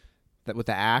scene that with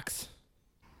the axe.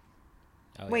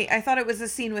 Oh, Wait, I thought it was the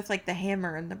scene with like the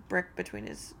hammer and the brick between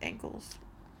his ankles.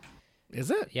 Is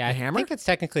it? Yeah, The I hammer? think it's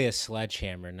technically a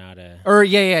sledgehammer, not a... Or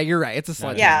yeah, you're right. It's a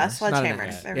sledgehammer. Yeah, It's not an sledgehammer.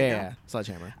 axe. There we Yeah, go. yeah,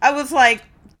 sledgehammer. I was like,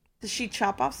 did she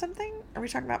chop off something? Are we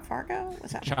talking about Fargo?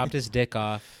 What's that? Chopped his dick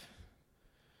off.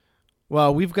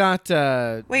 Well, we've got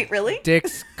Wait, really?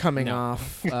 dicks coming No.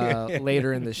 off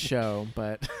later in the show,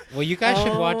 but Well, you guys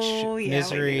should watch Oh, yeah, we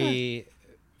Misery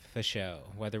for show.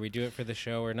 Whether we do it for the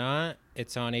show or not,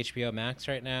 it's on HBO Max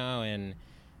right now, and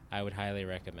I would highly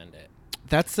recommend it.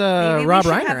 that's Maybe we Rob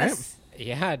should Reiner, have a right? s-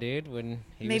 Yeah, dude. When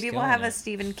he was Maybe we'll killing have a it.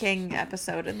 Stephen King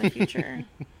episode in the future.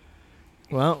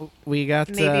 Well, we got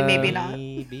Maybe not.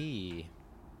 Maybe.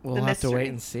 We'll The have to wait mystery.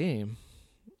 and see.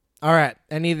 All right.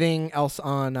 Anything else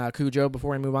on Cujo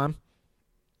before we move on?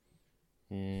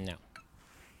 No.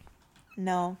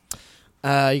 No,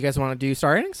 You guys want to do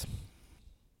star ratings?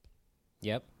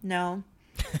 Yep. no.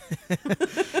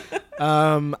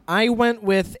 I went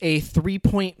with a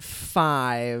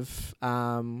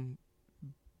 3.5,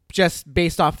 just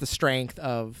based off the strength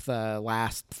of the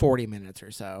last 40 minutes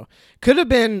or so. Could have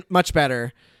been much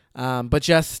better, but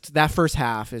just that first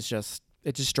half is just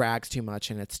drags too much,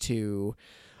 and it's too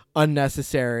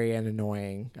unnecessary and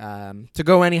annoying to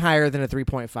go any higher than a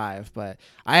 3.5. But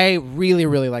I really,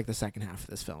 really like the second half of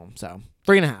this film, so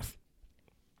 3.5.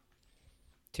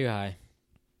 Too high.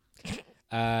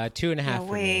 2.5 No,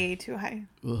 for me. way too high.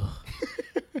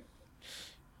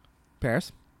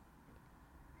 Paris,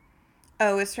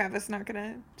 Oh, is Travis not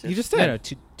gonna? you just did. No,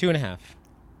 2.5.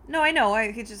 No, I know.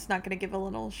 He's just not gonna give a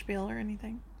little spiel or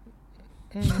anything.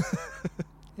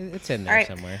 It's in there All right.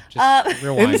 somewhere. Just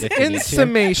rewind if you In need to.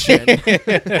 summation.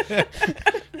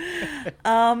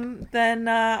 Then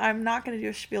I'm not gonna do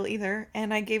a spiel either,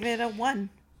 and I gave it a 1.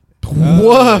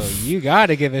 Oh, Woof. you got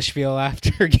to give a spiel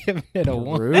after giving it a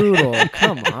 1. Brutal.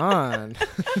 Come on.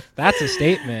 That's a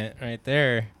statement right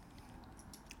there.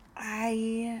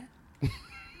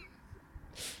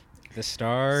 The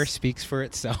star speaks for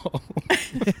itself.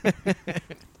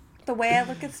 The way I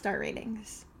look at star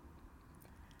ratings,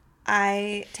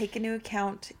 I take into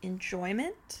account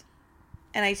enjoyment,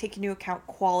 and I take into account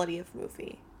quality of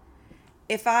movie.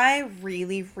 If I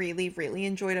really, really, really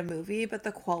enjoyed a movie, but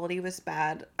the quality was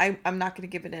bad, I'm not going to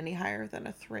give it any higher than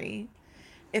a 3.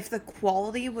 If the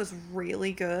quality was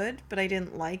really good, but I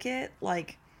didn't like it,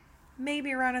 like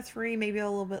maybe around a 3, maybe a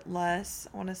little bit less,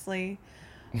 honestly.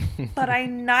 But I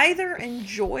neither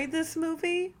enjoyed this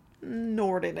movie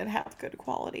nor did it have good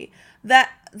quality.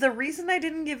 The reason I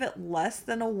didn't give it less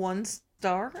than a 1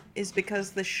 star is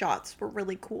because the shots were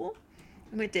really cool.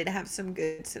 And it did have some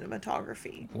good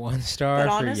cinematography. 1 star But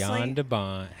for honestly- Jan de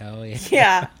Bont. Hell yeah.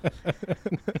 Yeah.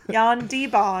 Jan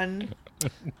Dibon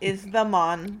is the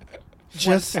mon. 1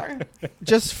 Just star.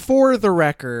 just for the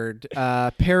record,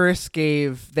 Paris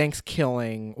gave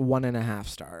Thanksgiving 1.5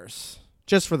 stars.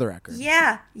 Just for the record.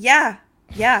 Yeah.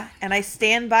 And I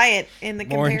stand by it in the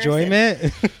More comparison.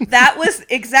 enjoyment?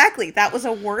 That was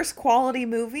a worse quality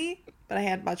movie, but I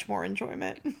had much more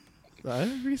enjoyment.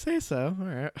 If you say so. All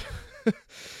right.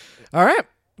 All right.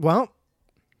 Well,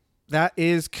 that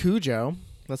is Cujo.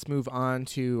 Let's move on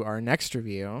to our next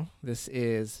review. This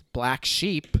is Black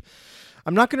Sheep.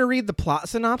 I'm not going to read the plot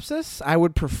synopsis. I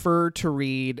would prefer to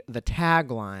read the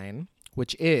tagline,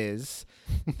 which is,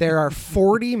 there are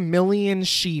 40 million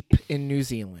sheep in New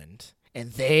Zealand,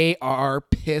 and they are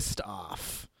pissed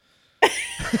off.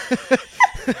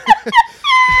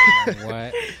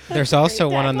 What? There's also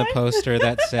one on the poster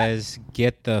that says,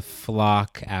 "Get the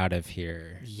flock out of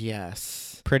here."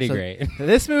 Yes. Pretty So great.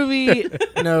 This movie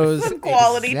knows Some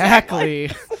quality exactly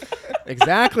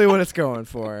what it's going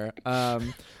for.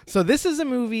 So this is a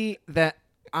movie that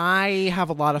I have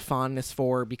a lot of fondness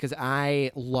for because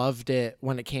I loved it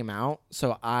when it came out.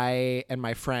 So I and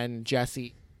my friend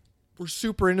Jesse were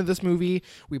super into this movie.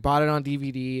 We bought it on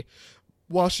DVD,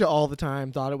 watched it all the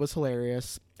time, thought it was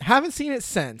hilarious. Haven't seen it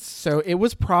since. So it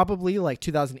was probably like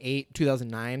 2008,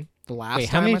 2009, the last Wait,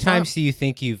 time how many I saw it. times do you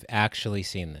think you've actually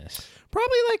seen this?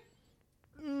 Probably like,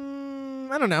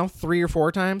 I don't know, 3 or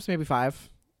 4 times, maybe 5.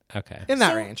 Okay. In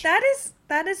that So range.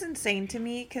 That is insane to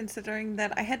me, considering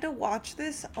that I had to watch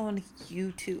this on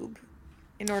YouTube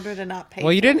in order to not pay.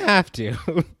 Well, you for didn't it. have to.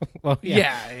 Well,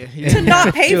 Yeah. To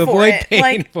not pay To for avoid it. paying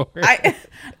Like for it.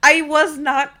 I was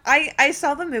not. I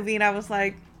saw the movie and I was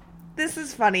like, this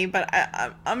is funny, but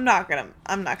I'm not gonna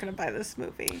buy this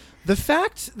movie. The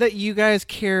fact that you guys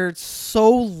cared so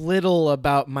little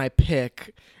about my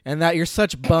pick and that you're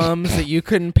such bums that you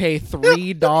couldn't pay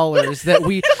 $3 that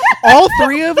we all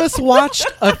 3 of us watched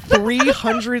a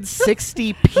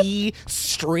 360p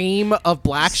stream of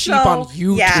Black Sheep on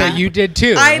YouTube. yeah. So you did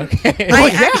too. Okay.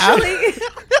 Actually.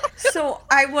 So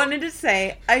I wanted to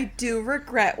say I do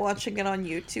regret watching it on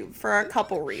YouTube for a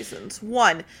couple reasons.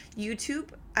 One, YouTube,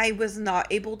 I was not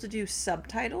able to do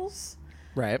subtitles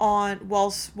Right. on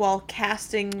while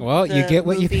casting. Well, you the get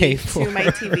what you movie pay to for. my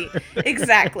TV.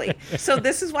 Exactly. So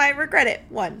this is why I regret it.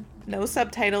 One, no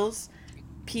subtitles.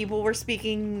 People were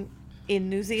speaking in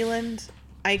New Zealand.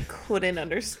 I couldn't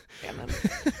understand them.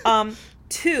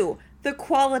 2, the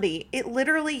quality. It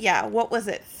literally, what was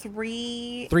it?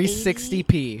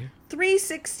 360p.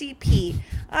 360p.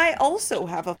 I also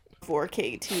have a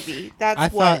 4K TV. That's I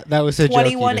what, thought that was a joke you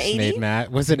just 2180? made,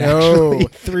 Matt. Was it No,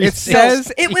 actually? it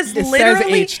says It was it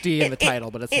literally says HD in the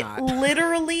title, but it's not.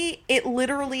 It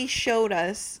literally showed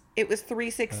us it was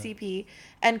 360p,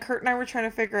 and Kurt and I were trying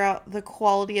to figure out the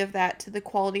quality of that to the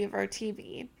quality of our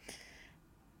TV.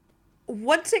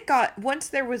 Once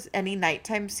there was any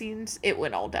nighttime scenes, it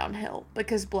went all downhill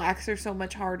because blacks are so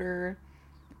much harder.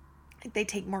 They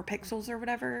take more pixels or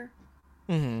whatever,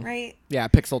 right? Yeah,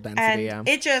 pixel density. And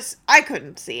Yeah. I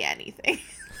couldn't see anything.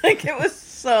 Like, it was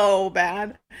so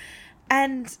bad.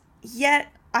 And yet,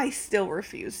 I still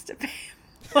refuse to pay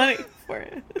money for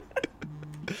it.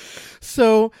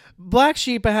 So, Black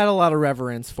Sheep I had a lot of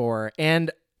reverence for,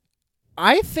 and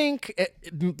I think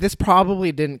this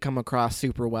probably didn't come across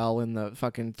super well in the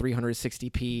fucking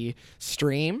 360p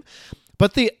stream,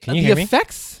 but the Can you hear me?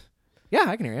 effects. Yeah,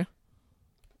 I can hear you.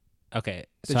 Okay,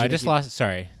 Did so you I just think you-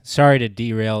 lost. Sorry to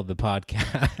derail the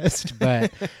podcast,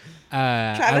 but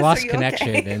I Travis, lost are you connection,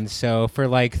 okay? and so for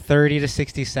like 30 to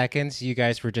 60 seconds, you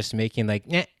guys were just making like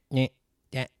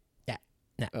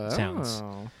sounds.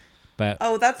 Oh. But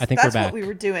Oh, I think that's we're what back. we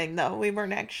were doing, though. We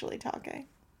weren't actually talking.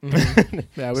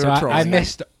 Yeah, we so were I trolling.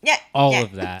 missed Yeah, all yeah.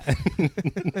 of that.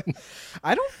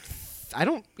 I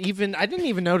didn't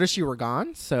even notice you were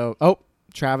gone. So,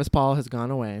 Travis Paul has gone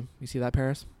away. You see that,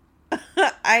 Paris?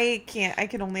 I can't. I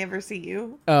can only ever see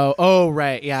you. Oh,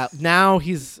 right. Yeah. Now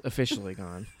he's officially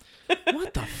gone.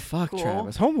 What the fuck, Cool.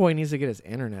 Travis? Homeboy needs to get his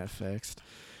internet fixed.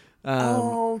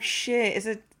 Oh shit! Is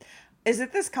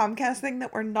it this Comcast thing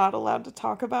that we're not allowed to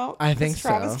talk about? I 'Cause think so.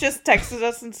 Travis just texted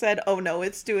us and said, "Oh no,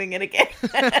 it's doing it again."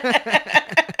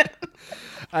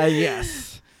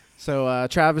 Yes. So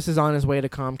Travis is on his way to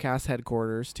Comcast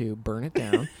headquarters to burn it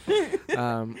down.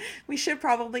 We should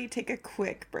probably take a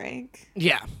quick break.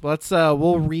 Yeah.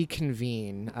 We'll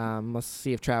reconvene. Let's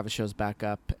see if Travis shows back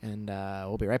up, and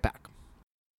we'll be right back.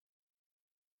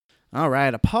 All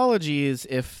right. Apologies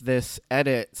if this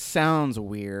edit sounds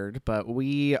weird, but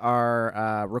we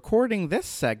are recording this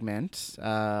segment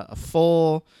a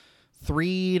full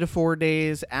 3 to 4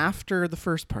 days after the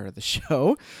first part of the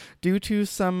show due to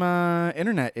some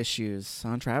internet issues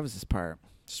on Travis's part.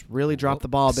 Just really dropped the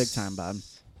ball big time, bud.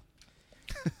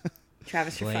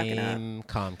 Travis, you're fucking up. Blame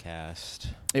Comcast.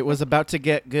 It was about to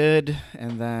get good,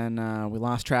 and then we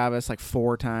lost Travis like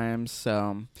 4 times.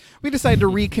 So we decided to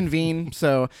reconvene.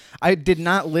 So I did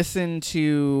not listen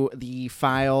to the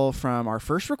file from our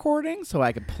first recording so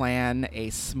I could plan a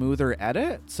smoother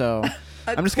edit. So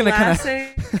I'm just going to kind of...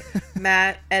 classic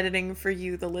Matt editing for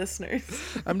you, the listeners.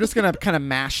 I'm just going to kind of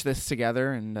mash this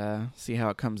together and see how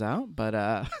it comes out.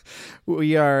 But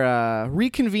we are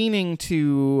reconvening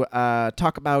to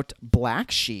talk about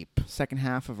Black Sheep, second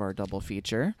half of our double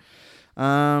feature.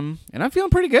 And I'm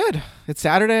feeling pretty good. It's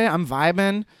Saturday. I'm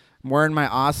vibing. I'm wearing my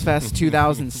Ozfest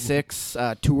 2006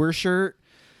 tour shirt.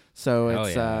 So Hell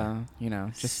it's yeah.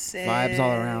 just vibes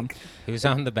all around. Sick. Who's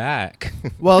on the back?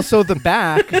 Well, so the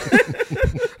back,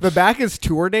 the back is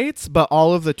tour dates, but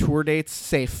all of the tour dates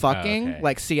say fucking, okay.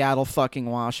 like Seattle, fucking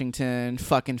Washington,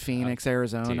 fucking Phoenix,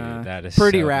 Arizona. Dude, that is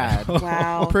pretty so rad. metal.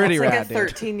 Wow. Pretty That's rad, like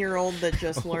dude. a 13-year-old that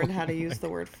just learned how to use the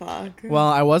word fuck. Well,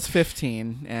 I was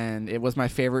 15, and it was my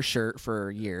favorite shirt for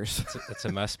years. It's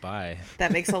a must buy.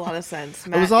 That makes a lot of sense.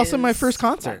 It was Matt also my is first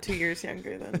concert. about 2 years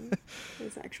younger than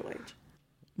his actual age.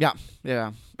 Yeah.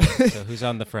 So who's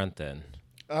on the front then?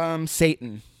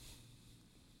 Satan.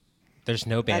 There's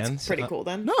no bands. That's pretty cool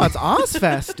then. No, it's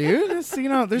Ozfest, dude. It's, there's Yeah,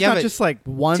 not but just like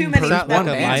one Too many. person. not one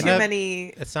like a band. Too lineup? many.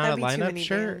 It's not a that'd be too lineup many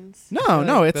shirt? bands.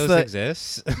 No, it's those the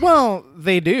exist. well,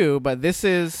 they do, but this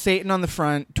is Satan on the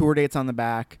front, tour dates on the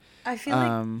back. I feel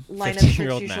like lineup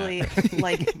 15-year-old shirts Matt. usually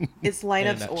like it's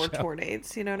lineups or nutshell. tour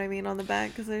dates. You know what I mean on the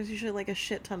back because there's usually like a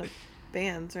shit ton of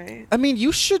bands, right? I mean,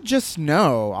 you should just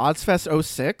know Ozfest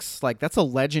 06, like that's a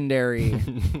legendary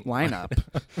lineup.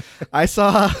 I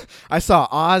saw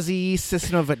Ozzy,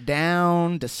 System of a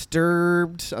Down,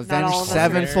 Disturbed, Not Avenged all of us are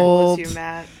Sevenfold, equal as you,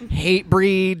 Matt.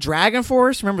 Hatebreed, Dragon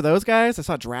Force. Remember those guys? I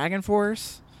saw Dragon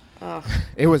Force. Ugh.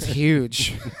 It was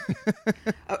huge.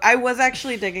 I was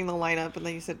actually digging the lineup, and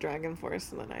then you said Dragon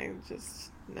Force, and then I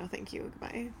just no, thank you,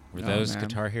 goodbye. Were Oh, those man.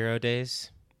 Guitar Hero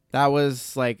days? That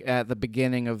was like at the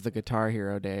beginning of the Guitar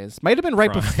Hero days. Might have been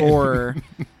right Prime. before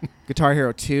Guitar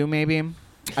Hero 2, maybe.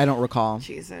 I don't recall.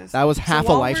 Jesus, That was So half a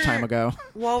while lifetime ago.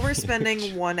 While we're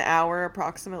spending 1 hour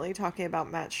approximately talking about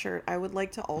Matt's shirt, I would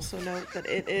like to also note that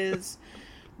it is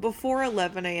before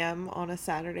 11 a.m. on a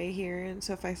Saturday here, and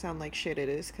so if I sound like shit, it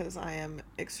is because I am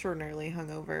extraordinarily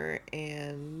hungover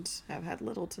and have had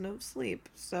little to no sleep.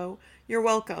 So you're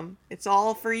welcome. It's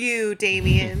all for you,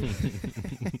 Damien.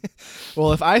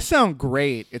 Well, if I sound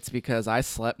great, it's because I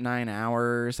slept 9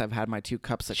 hours. I've had my 2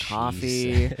 cups of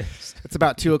coffee. Jesus. It's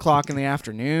about 2 o'clock in the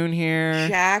afternoon here.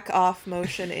 Jack off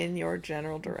motion in your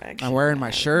general direction. I'm wearing my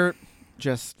Matt. shirt.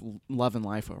 Just loving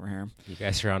life over here. You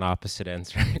guys are on opposite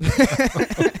ends, right?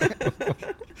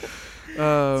 It's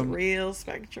a real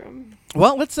spectrum.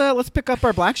 Well, let's pick up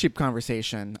our Black Sheep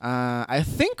conversation. I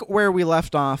think where we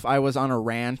left off, I was on a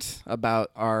rant about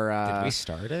our. Did we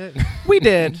start it? We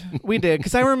did,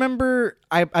 because I remember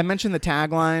I mentioned the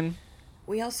tagline.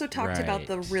 We also talked about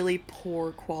the Right. really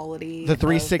poor quality. The that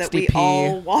we 360p.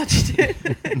 all watched it.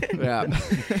 Yeah.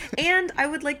 And I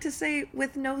would like to say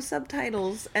with no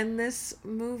subtitles. And this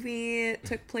movie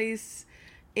took place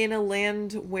in a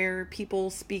land where people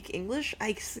speak English,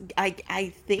 I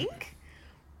think.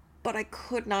 But I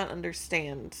could not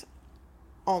understand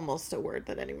almost a word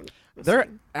that anyone was Their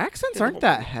saying. accents Did the aren't whole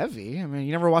that thing. heavy. I mean,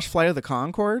 you never watched Flight of the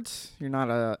Conchords? You're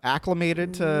not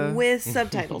acclimated to. With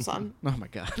subtitles on. Oh my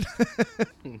god.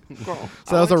 Girl.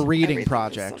 So that was a I watched reading everything with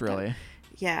project, subtitles. really.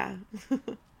 Yeah.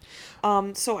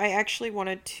 So I actually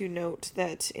wanted to note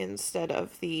that instead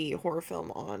of the horror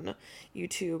film on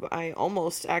YouTube, I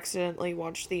almost accidentally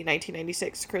watched the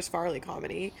 1996 Chris Farley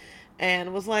comedy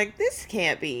and was like, this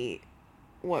can't be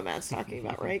what Matt's talking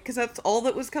about, right? Because that's all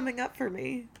that was coming up for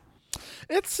me.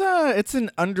 It's an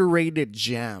underrated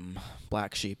gem.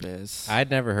 Black Sheep is.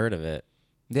 I'd never heard of it.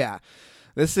 Yeah.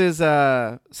 This is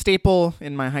a staple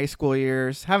in my high school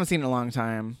years. Haven't seen it in a long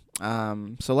time.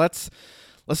 So let's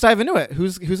dive into it.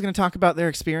 Who's going to talk about their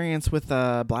experience with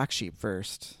Black Sheep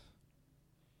first?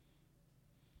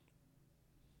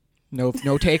 No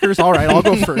takers. All right, I'll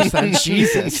go first then.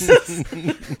 Jesus,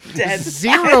 Dead.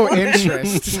 zero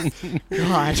interest.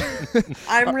 God.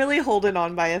 I'm really holding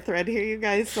on by a thread here, you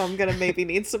guys, so I'm going to maybe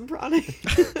need some prodding.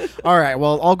 All right,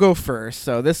 well, I'll go first.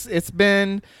 So it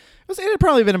had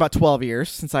probably been about 12 years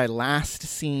since I last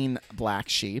seen Black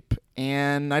Sheep,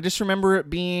 and I just remember it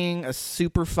being a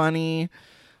super funny,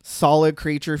 solid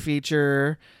creature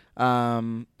feature.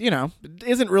 Isn't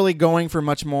really going for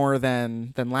much more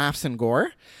than laughs and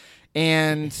gore,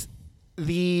 and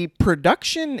the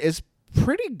production is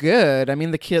pretty good. I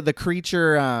mean, the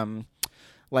creature,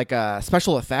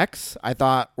 special effects, I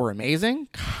thought were amazing.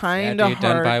 Kind of hard.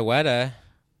 Done by Weta.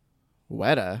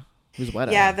 Weta. Who's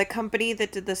Weta? Yeah, the company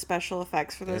that did the special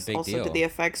effects for They're a this big also deal. did the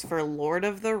effects for Lord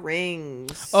of the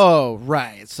Rings. Oh,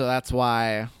 right. So that's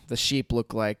why the sheep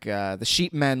look like the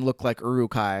sheep men look like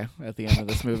Uruk-hai at the end of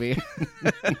this movie.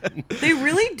 They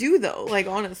really do, though, like,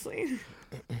 honestly.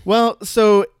 Well,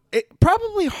 so it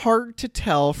probably hard to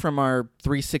tell from our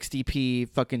 360p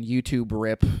fucking YouTube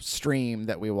rip stream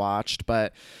that we watched,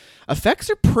 but effects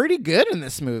are pretty good in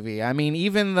this movie. I mean,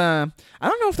 even I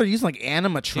don't know if they're using like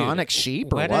animatronic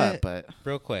sheep or what, but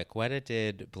Real quick, Weta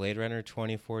did Blade Runner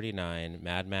 2049,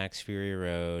 Mad Max Fury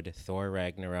Road, Thor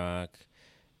Ragnarok.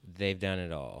 They've done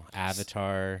it all.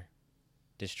 Avatar,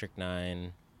 District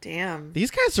 9. Damn.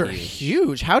 These guys are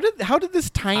huge. How did this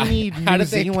tiny How New did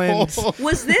they Zealand? pull-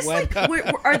 Was this When-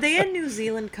 are they a New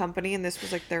Zealand company and this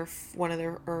was like one of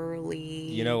their early?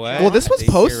 You know what? Well, this I was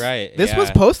think post. you're right, This was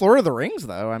yeah. post Lord of the Rings,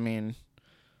 though. I mean,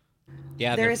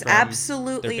 Yeah, There they're is from-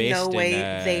 absolutely they're no based way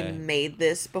in, they made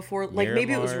this before. Like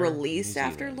maybe it was Miramar, released New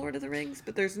after Zealand. Lord of the Rings,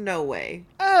 but there's no way.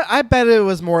 I bet it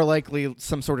was more likely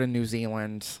some sort of New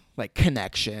Zealand like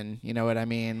connection. You know what I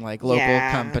mean? Like local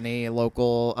Yeah. company,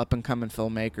 local up and coming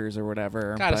filmmakers or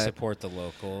whatever. Gotta but- support the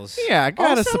locals. Yeah,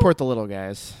 gotta Also- support the little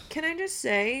guys. Can I just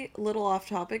say, a little off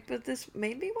topic, but this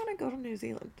made me want to go to New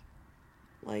Zealand.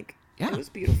 Like, Yeah. it was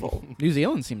beautiful. New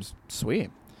Zealand seems sweet.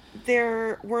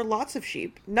 There were lots of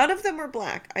sheep. None of them were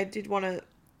black. I did want to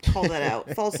call that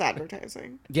out. False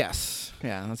advertising. Yes,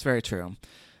 yeah, that's very true.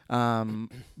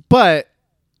 But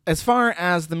as far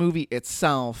as the movie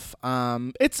itself,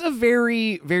 it's a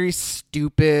very, very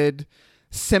stupid,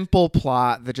 simple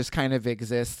plot that just kind of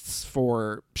exists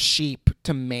for sheep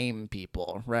to maim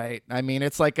people, right? I mean,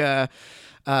 it's like a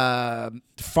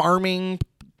farming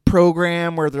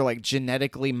program where they're like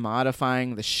genetically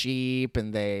modifying the sheep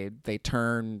and they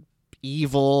turn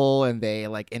evil and they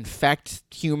like infect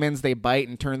humans they bite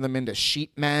and turn them into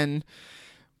sheep men,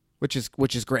 which is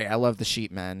great. I love the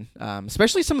sheep men,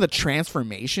 especially some of the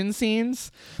transformation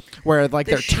scenes where like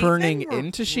The they're sheep turning men were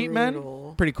into sheep men.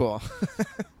 brutal. Pretty cool.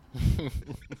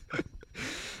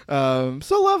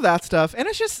 So love that stuff, and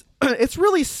it's just it's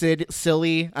really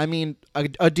silly. I mean,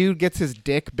 a dude gets his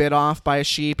dick bit off by a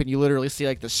sheep, and you literally see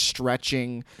like the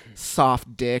stretching,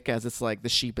 soft dick as it's like the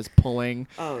sheep is pulling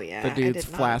Oh, yeah. the I dude's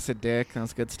did not- flaccid dick.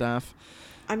 That's good stuff.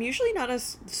 I'm usually not a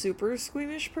super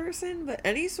squeamish person, but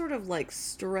any sort of like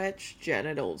stretched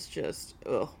genitals just,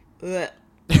 ugh.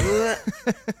 Ugh.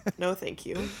 No, thank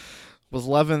you. Was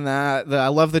loving that. I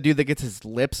love the dude that gets his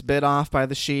lips bit off by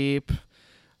the sheep.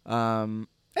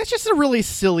 It's just a really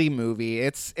silly movie.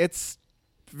 It's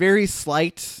very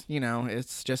slight, you know.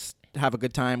 It's just have a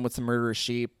good time with some murderous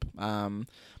sheep. But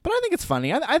I think it's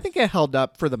funny. I think it held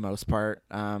up for the most part.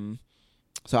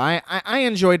 So I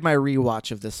enjoyed my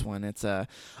rewatch of this one. It's a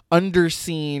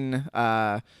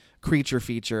underseen creature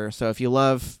feature. So if you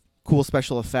love cool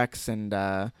special effects and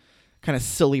kind of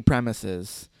silly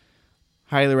premises,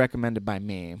 highly recommended by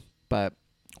me. But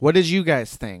what did you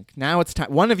guys think? Now it's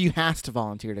time. One of you has to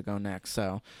volunteer to go next.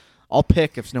 So I'll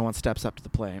pick if no one steps up to the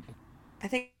plate. I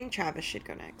think Travis should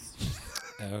go next.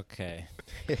 Okay.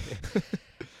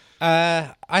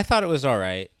 I thought it was all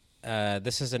right.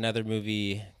 This is another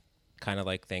movie, kind of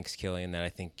like Thanksgiving, that I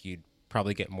think you'd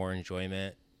probably get more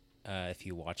enjoyment if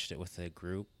you watched it with a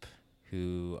group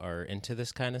who are into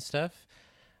this kind of stuff.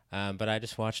 But I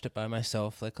just watched it by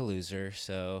myself like a loser,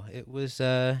 so it was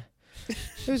okay.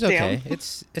 Damn.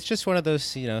 It's just one of those,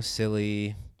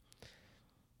 silly.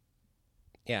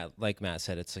 Yeah, like Matt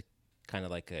said, it's kind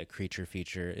of like a creature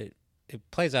feature. It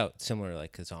plays out similar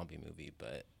like a zombie movie,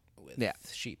 but with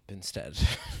sheep instead.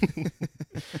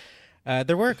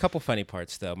 There were a couple funny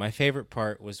parts, though. My favorite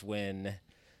part was when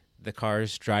the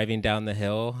car's driving down the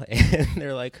hill, and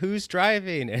they're like, "Who's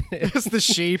driving?" And It's the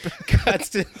sheep. cuts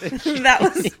to the sheep. That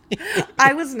was,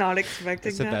 I was not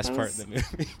expecting That's the that. best That part was- of the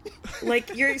movie.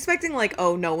 Like, you're expecting, like,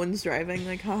 oh, no one's driving,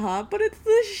 like, haha, but it's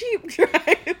the sheep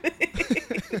driving.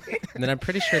 And then I'm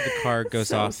pretty sure the car goes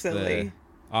So off silly.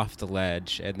 the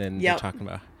ledge, and then Yep. they're talking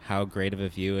about how great of a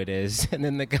view it is, and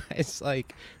then the guy's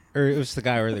like, or it was the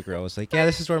guy or the girl was like, "Yeah,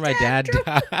 this is where my dad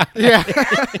died." Yeah.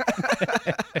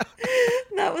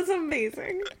 That was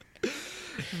amazing.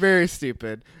 Very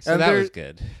stupid. So And that there- was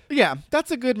good. Yeah, that's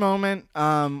a good moment.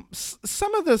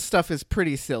 Some of the stuff is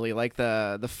pretty silly, like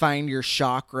the find your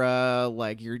chakra,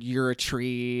 like you're a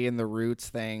tree and the roots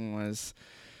thing was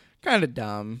kind of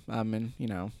dumb. I mean,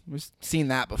 we've seen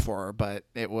that before, but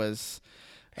it was.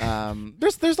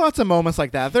 There's lots of moments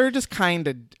like that. They're just kind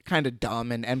of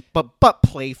dumb and but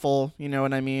playful. You know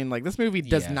what I mean? Like this movie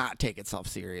does Yeah. not take itself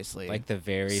seriously. Like the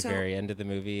very, So- very end of the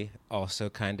movie, also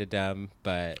kind of dumb,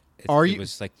 but it You-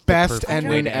 was like the best perfect I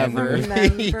ending way don't to end the ever.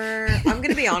 movie. remember. I'm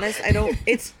gonna be honest. I don't.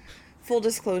 It's full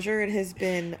disclosure. It has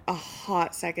been a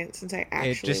hot second since I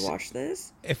actually just- watched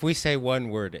this. If we say one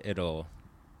word, it'll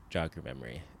jog your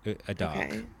memory. A dog.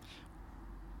 Okay.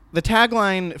 The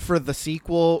tagline for the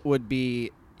sequel would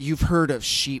be, "You've heard of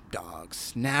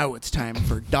sheepdogs. Now it's time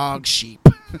for dog sheep."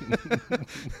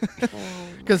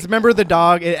 Because remember the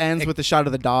dog, it ends with the shot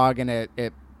of the dog and it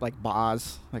like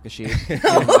baws like a sheep. And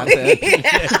that's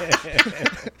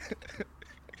it.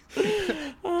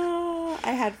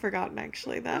 I had forgotten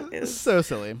actually. That is So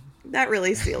silly. That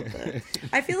really sealed the.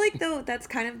 I feel like though that's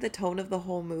kind of the tone of the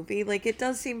whole movie. Like it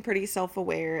does seem pretty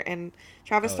self-aware, and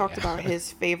Travis talked about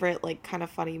his favorite like kind of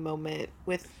funny moment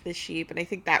with the sheep, and I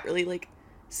think that really like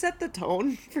set the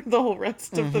tone for the whole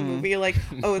rest of the movie. Like,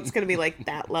 oh, it's gonna be like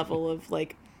that level of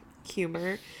like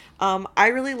humor. I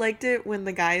really liked it when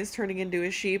the guy is turning into a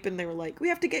sheep, and they were like, "We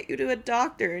have to get you to a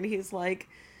doctor," and he's like,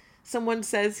 someone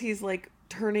says he's like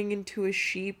turning into a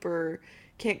sheep or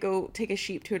can't go take a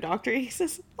sheep to a doctor. He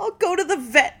says, I'll go to the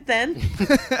vet then.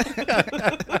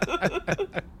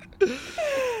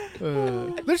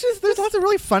 There's lots of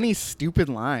really funny, stupid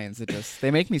lines that they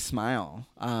make me smile.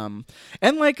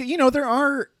 And like, you know, there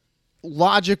are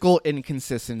logical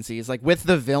inconsistencies. Like with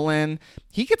the villain,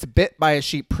 he gets bit by a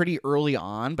sheep pretty early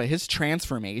on, but his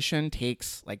transformation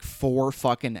takes like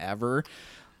fucking ever.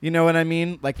 You know what I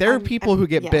mean? Like there are people who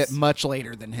get bit much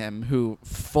later than him who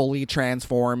fully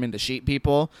transform into sheep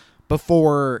people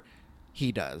before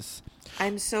he does.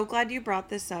 I'm so glad you brought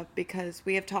this up because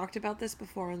we have talked about this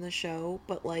before on the show,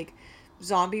 but like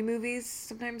zombie movies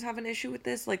sometimes have an issue with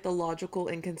this, like the logical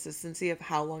inconsistency of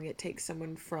how long it takes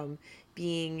someone from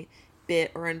being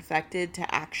bit or infected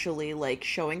to actually like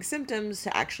showing symptoms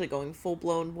to actually going full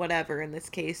blown whatever, in this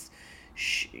case,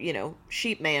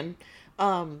 sheep man.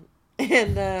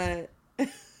 And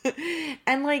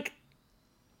and like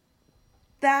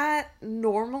that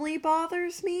normally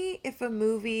bothers me if a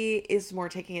movie is more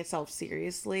taking itself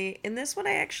seriously. In this one,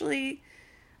 I actually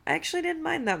didn't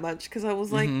mind that much because I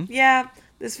was like, yeah,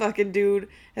 this fucking dude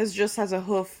has a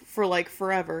hoof for like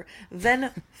forever.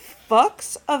 Then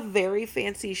fucks a very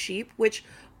fancy sheep, which,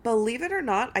 believe it or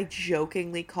not, I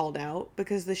jokingly called out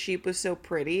because the sheep was so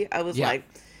pretty. I was like,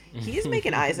 he's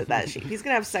making eyes at that sheep. He's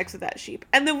gonna have sex with that sheep.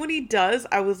 And then when he does,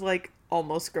 I was like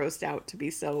almost grossed out to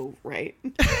be so right.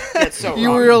 That's so you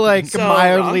wrong. were like so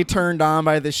mildly wrong. Turned on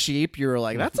by the sheep. You were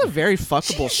like, that's a very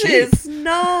fuckable sheep.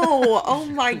 No. Oh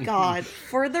my God.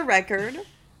 For the record,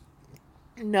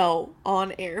 no.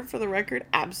 On air, for the record,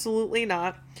 absolutely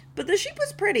not. But the sheep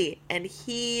was pretty, and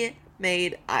he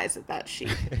made eyes at that sheep.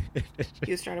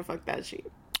 He was trying to fuck that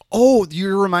sheep. Oh,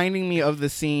 you're reminding me of the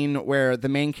scene where the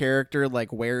main character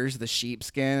like wears the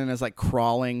sheepskin and is like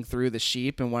crawling through the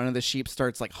sheep, and one of the sheep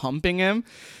starts like humping him,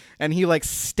 and he like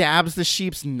stabs the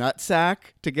sheep's nutsack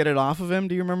to get it off of him.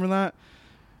 Do you remember that?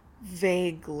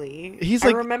 Vaguely. He's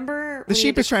like, I remember the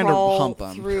sheep is trying to hump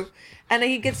him through, and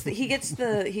he gets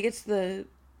the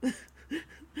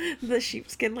the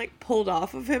sheepskin like pulled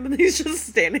off of him, and he's just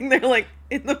standing there like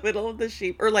in the middle of the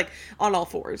sheep, or like on all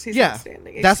fours. He's not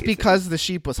standing. That's because the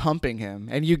sheep was humping him,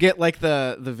 and you get like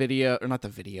the video, or not the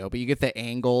video, but you get the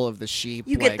angle of the sheep.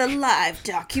 You get the live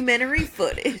documentary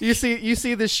footage. You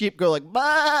see the sheep go like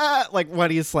bah, like when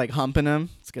he's like humping him.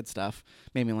 It's good stuff.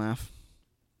 Made me laugh.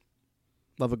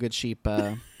 Love a good sheep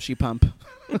hump.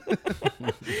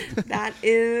 That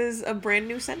is a brand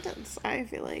new sentence, I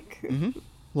feel like.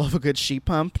 Love a good sheep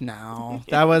hump? No.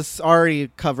 That was already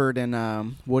covered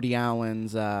in Woody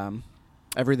Allen's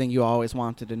Everything You Always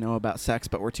Wanted to Know About Sex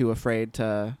But Were Too Afraid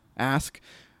to Ask,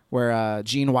 where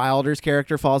Gene Wilder's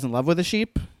character falls in love with a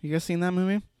sheep. You guys seen that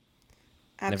movie?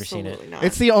 Never seen it. Not.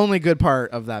 It's the only good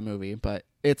part of that movie, but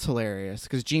it's hilarious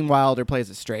because Gene Wilder plays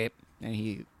it straight, and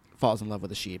he falls in love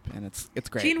with a sheep, and it's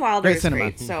great. Gene Wilder great is cinema.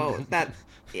 great, so that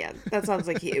sounds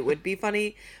like it would be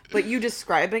funny, but you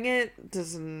describing it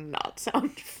does not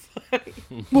sound funny.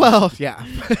 Well, yeah.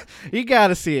 You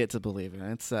gotta see it to believe it.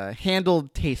 It's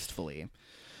handled tastefully.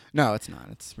 No, it's not.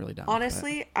 It's really dumb.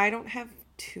 Honestly, I don't have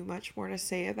too much more to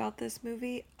say about this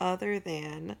movie other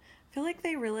than I feel like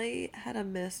they really had a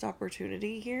missed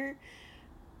opportunity here.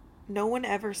 No one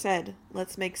ever said,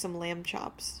 let's make some lamb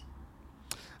chops.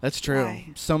 That's true. Why?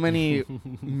 So many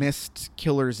missed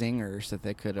killer zingers that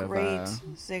they could have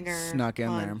snuck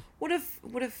in there. Would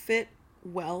have fit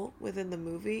well within the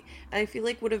movie, and I feel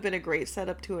like would have been a great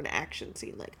setup to an action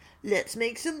scene. Like, let's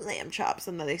make some lamb chops,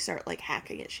 and then they start like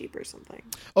hacking at sheep or something.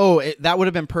 Oh, that would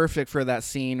have been perfect for that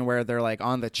scene where they're like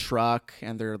on the truck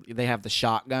and they have the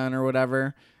shotgun or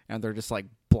whatever, and they're just like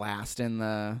blasting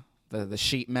the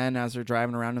sheep men as they're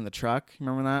driving around in the truck.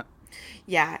 Remember that?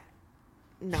 Yeah.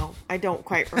 No, I don't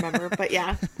quite remember, but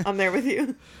yeah, I'm there with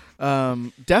you.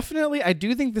 Definitely, I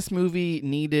do think this movie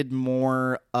needed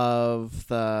more of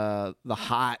the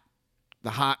hot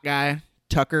guy,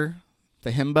 Tucker,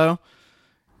 the himbo.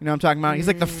 You know what I'm talking about? He's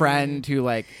like the friend who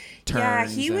like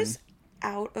turns. Yeah, he was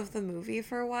out of the movie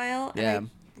for a while. Yeah. And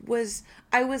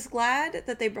I was glad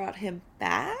that they brought him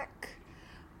back,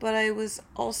 but I was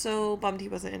also bummed he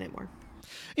wasn't in it more.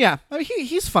 Yeah, I mean,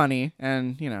 he's funny,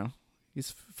 and you know, he's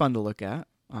fun to look at.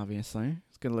 Obviously,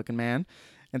 he's a good-looking man,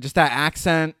 and just that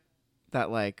accent,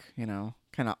 that like, you know,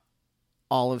 kind of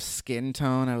olive skin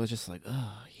tone, I was just like,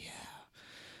 oh yeah,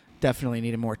 definitely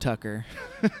needed more Tucker.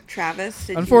 Travis,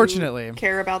 did Unfortunately. you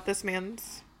care about this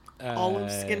man's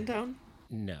olive skin tone?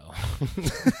 No.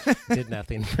 Did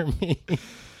nothing for me.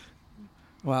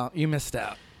 Well, you missed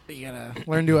out. You gotta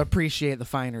learn to appreciate the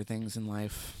finer things in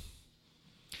life.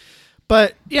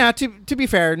 But yeah, to be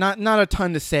fair, not a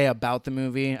ton to say about the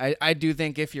movie. I do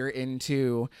think if you're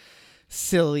into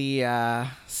silly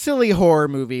horror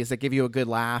movies that give you a good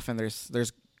laugh and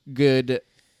there's good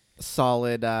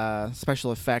solid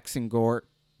special effects and gore,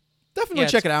 definitely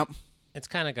check it out. It's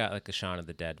kind of got like a Shaun of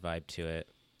the Dead vibe to it,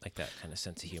 like that kind of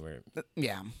sense of humor.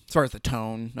 Yeah, as far as the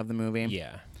tone of the movie.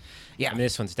 Yeah. Yeah. I mean,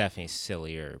 this one's definitely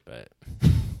sillier, but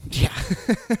yeah.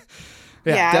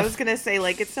 Yeah, I was gonna say,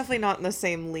 like, it's definitely not in the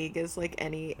same league as like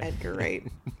any Edgar Wright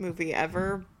movie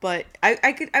ever, but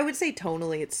I would say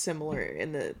tonally it's similar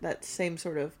in that same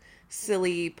sort of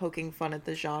silly poking fun at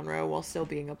the genre while still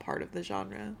being a part of the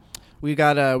genre. We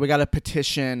got a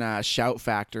petition Shout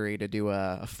Factory to do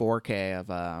a 4K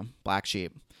of Black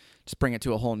Sheep. Just bring it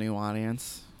to a whole new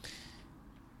audience.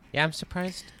 Yeah, I'm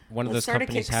surprised one of Let's those start a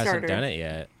companies hasn't Kickstarter. done it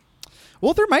yet.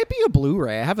 Well, there might be a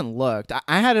Blu-ray. I haven't looked.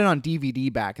 I had it on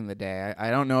DVD back in the day. I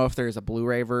don't know if there's a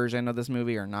Blu-ray version of this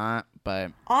movie or not,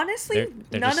 but Honestly,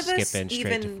 They're none just of us skipping straight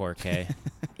even to 4K.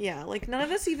 yeah, like none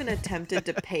of us even attempted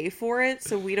to pay for it,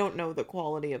 so we don't know the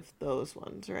quality of those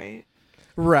ones, right?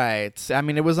 right. I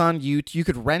mean, it was on YouTube. You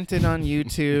could rent it on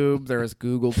YouTube. There was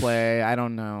Google Play. I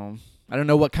don't know. I don't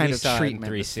know what kind We of saw it in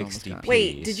treatment this film was 360p. gotten.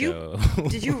 Wait, did so-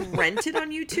 you rent it on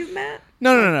YouTube, Matt?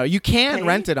 No. You can Pay?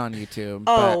 rent it on YouTube.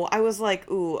 Oh, I was like,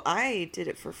 ooh, I did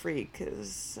it for free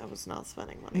because I was not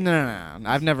spending money. No.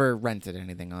 I've never rented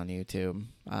anything on YouTube.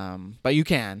 But you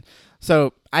can.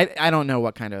 So I don't know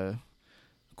what kind of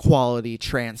quality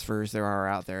transfers there are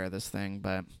out there of this thing,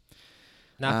 but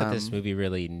Not that this movie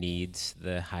really needs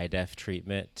the high def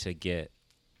treatment to get,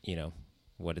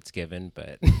 what it's given,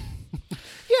 but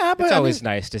yeah, but it's I always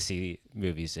mean, nice to see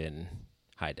movies in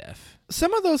high def.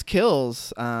 some of those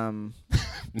kills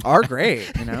are great,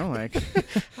 like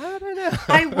I don't know.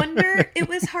 I wonder, it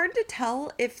was hard to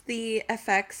tell if the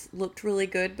effects looked really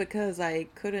good because I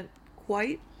couldn't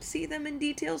quite see them in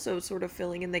detail, so sort of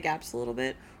filling in the gaps a little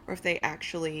bit, or if they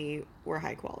actually were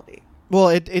high quality. well,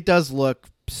 it does look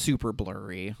super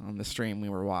blurry on the stream we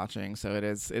were watching, so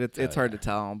it's hard to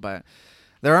tell, but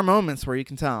there are moments where you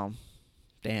can tell,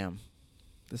 damn,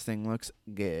 this thing looks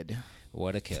good.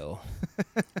 What a kill.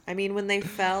 I mean, when they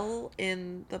fell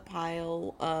in the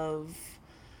pile of,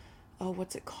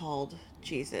 what's it called?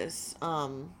 Jesus.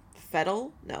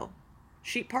 Fettle? No.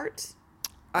 Sheep parts?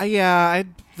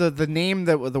 The name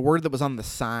the word that was on the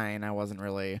sign I wasn't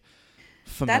really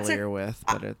familiar with,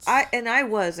 but it's I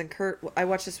was, and Kurt, I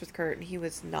watched this with Kurt and he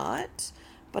was not,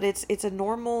 but it's a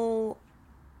normal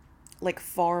like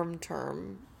farm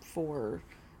term for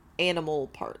animal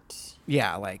parts.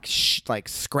 yeah, like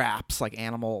scraps, like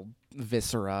animal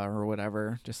viscera or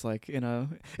whatever. Just like,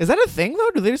 is that a thing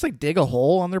though? Do they just like dig a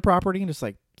hole on their property and just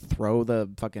like throw the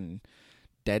fucking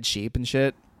dead sheep and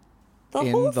shit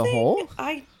in whole the thing, hole?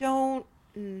 I don't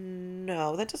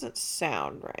know. That doesn't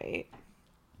sound right.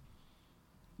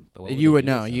 But what You would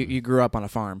do know. with You grew up on a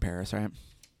farm, Paris, right?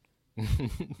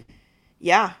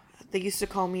 Yeah, they used to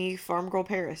call me Farm Girl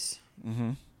Paris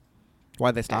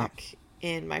Why'd they stop? back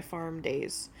in my farm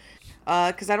days.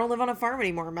 Because I don't live on a farm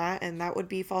anymore, Matt, and that would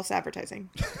be false advertising.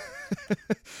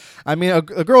 I mean, a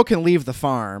girl can leave the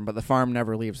farm, but the farm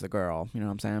never leaves the girl. You know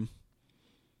what I'm saying?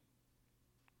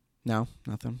 No,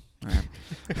 nothing. All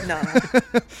right. No.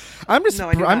 I'm just No,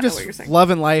 I do not I'm know just what you're saying.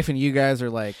 loving life, and you guys are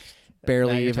like Now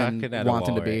barely you're even talking at a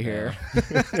wanting to wall be right here.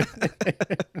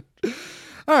 now.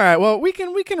 All right, well, we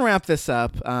can wrap this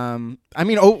up. I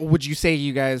mean, would you say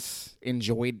you guys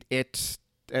enjoyed it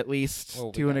at least Well,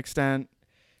 we to an got- extent?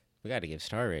 We got to give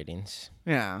star ratings.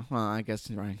 Yeah, well, I guess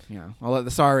right. Yeah, I'll let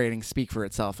the star rating speak for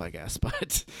itself, I guess.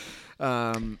 But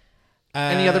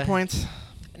any other points?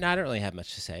 No, I don't really have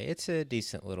much to say. It's a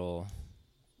decent little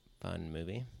fun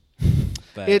movie.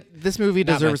 But This movie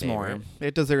not my deserves more. favorite.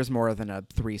 It deserves more than a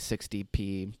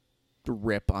 360p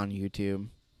rip on YouTube.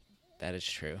 that is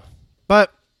true.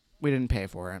 But we didn't pay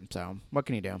for it, so what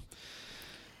can you do?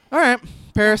 All right,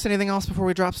 Paris. Anything else before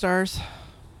we drop stars?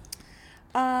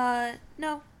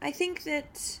 No. I think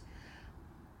that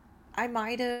I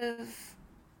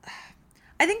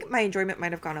think my enjoyment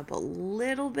might have gone up a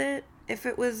little bit if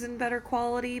it was in better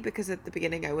quality, because at the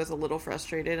beginning I was a little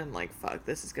frustrated and like, fuck,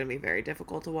 this is going to be very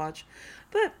difficult to watch.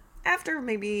 But after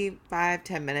maybe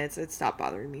 5-10 minutes, it stopped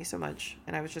bothering me so much,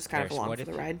 and I was just kind of Paris, along for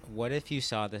the ride. What if you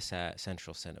saw this at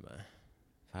Central Cinema?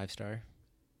 5-star?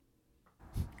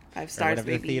 5 Or stars, whatever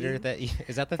baby. the theater that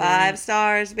is that the 5 theater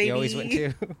stars, baby. you always went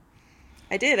to?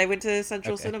 I did. I went to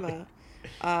Central Okay. Cinema.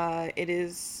 It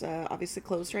is obviously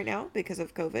closed right now because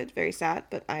of COVID. Very sad,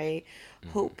 but I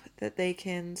hope that they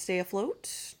can stay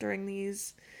afloat during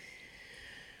these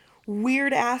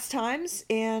weird ass times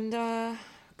and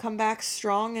come back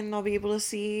strong, and I'll be able to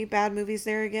see bad movies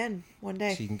there again one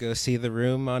day. So you can go see The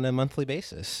Room on a monthly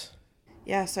basis.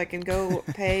 Yeah, so I can go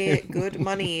pay good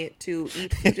money to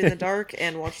eat food in the dark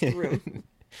and watch The Room.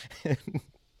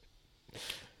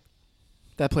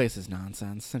 That place is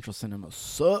nonsense. Central Cinema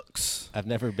sucks. I've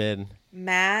never been.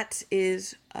 Matt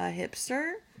is a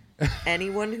hipster.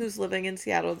 Anyone who's living in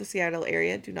Seattle, the Seattle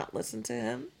area, do not listen to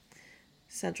him.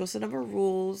 Central Cinema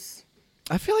rules.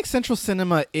 I feel like Central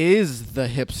Cinema is the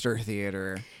hipster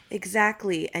theater.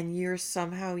 Exactly, and you're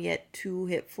somehow yet too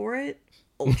hip for it.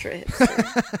 Ultra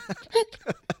hipster.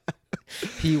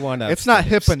 He won up. It's not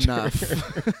hip enough.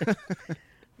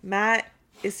 Matt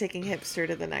is taking hipster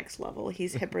to the next level.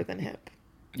 He's hipper than hip.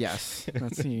 Yes.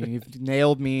 You've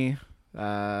nailed me. You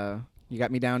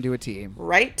got me down to a T.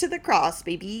 Right to the cross,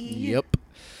 baby. Yep.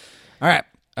 All right.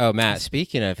 Oh, Matt,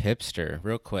 speaking of hipster,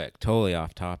 real quick, totally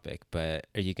off topic, but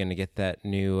are you going to get that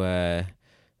new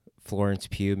Florence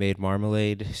Pugh made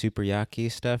marmalade super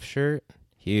yaki stuff shirt?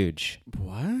 Huge.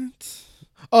 What?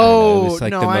 I don't know, Oh, it was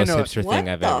like no, the I most know. hipster What thing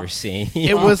I've the ever seen.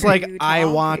 It fuck was are like you I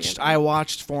talking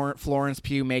watched about? Florence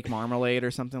Pugh make marmalade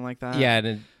or something like that. Yeah,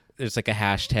 and there's like a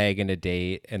hashtag and a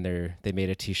date, and they made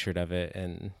a T-shirt of it,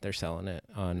 and they're selling it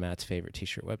on Matt's favorite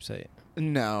T-shirt website.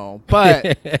 No, but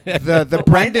the But why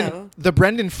Brendan though? the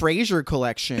Brendan Fraser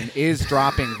collection is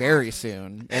dropping very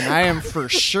soon, and I am for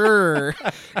sure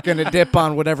gonna dip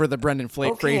on whatever the Brendan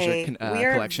Fraser Okay, we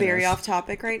are collection very is. off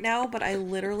topic right now, but I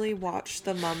literally watched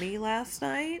The Mummy last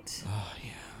night. Oh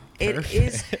yeah. It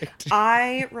is.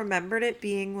 I remembered it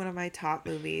being one of my top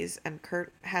movies, and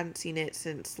Kurt hadn't seen it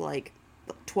since like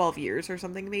 12 years or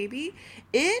something, maybe.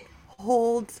 It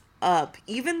holds up.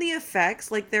 Even the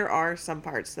effects, like there are some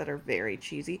parts that are very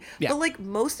cheesy, Yeah. but like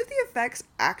most of the effects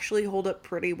actually hold up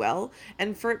pretty well.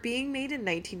 And for it being made in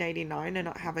 1999 and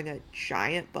not having a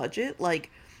giant budget,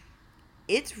 like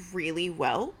it's really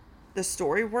well. The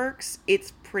story works.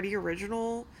 It's pretty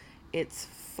original. It's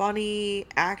funny,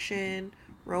 action,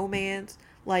 romance.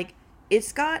 Like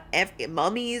it's got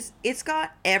mummies. It's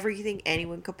got everything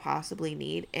anyone could possibly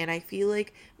need. And I feel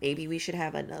like maybe we should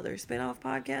have another spin-off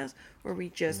podcast where we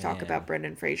just talk Man. about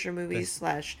Brendan Fraser movies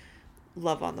 /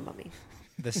 Love on the Mummy.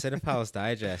 The Cinephiles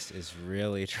Digest is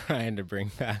really trying to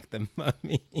bring back the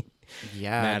Mummy.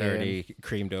 Yeah, Matt dude. already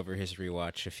creamed over his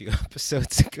rewatch a few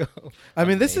episodes ago. I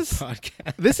mean, on this the is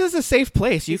podcast. this is a safe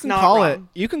place. You He's can not call wrong.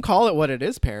 it. You can call it what it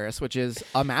is, Paris, which is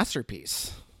a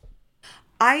masterpiece.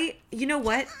 You know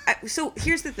what? So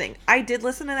here's the thing. I did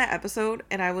listen to that episode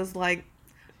and I was like,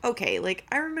 okay, like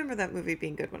I remember that movie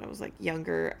being good when I was like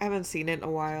younger. I haven't seen it in a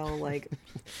while. Like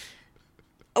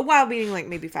a while meaning like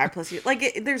maybe 5+ years.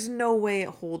 Like there's no way it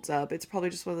holds up. It's probably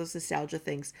just one of those nostalgia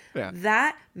things. Yeah.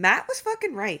 That Matt was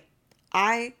fucking right.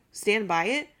 I stand by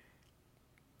it.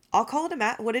 I'll call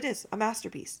it what it is, a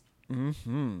masterpiece.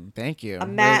 Thank you. A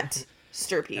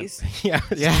masterpiece. Yeah.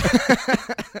 Yeah.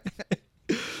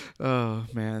 Oh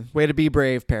man, way to be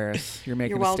brave, Paris. You're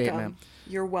making You're a welcome. statement.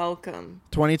 You're welcome.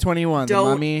 2021, Don't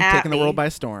the Mummy at taking the me. world by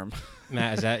storm.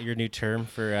 Matt, is that your new term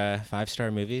for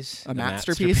 5-star movies? A The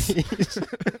masterpiece?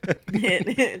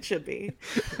 It should be.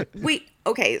 Wait,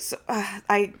 okay, so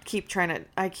I keep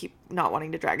not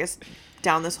wanting to drag us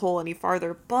down this hole any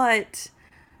farther, but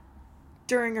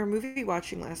during our movie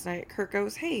watching last night, Kurt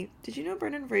goes, "Hey, did you know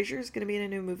Brendan Fraser is going to be in a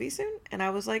new movie soon?" And I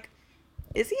was like,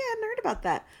 "Is he?" I hadn't heard about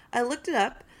that. I looked it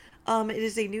up. It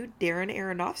is a new Darren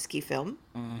Aronofsky film.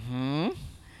 Mm-hmm.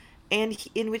 And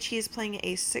in which he is playing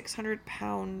a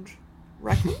 600-pound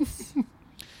recluse.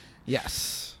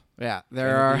 Yes. Yeah,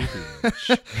 there are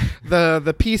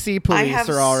the PC I police have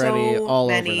are already so all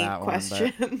over many that one.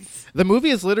 questions. But the movie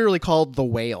is literally called The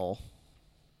Whale,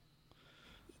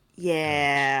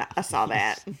 Yeah, I saw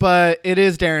that. but it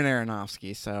is Darren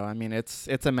Aronofsky, so I mean it's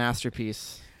a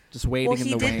masterpiece just waiting Well, in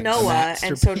he the did wings. Noah,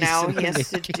 and so masterpiece now in he the has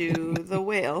to do The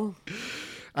Whale.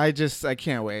 I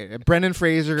can't wait. Brendan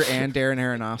Fraser and Darren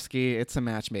Aronofsky, it's a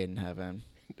match made in heaven.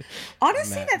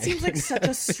 Honestly, Matt. that seems like such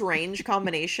a strange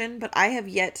combination, but I have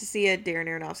yet to see a Darren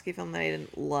Aronofsky film that I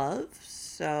didn't love.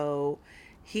 So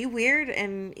he weird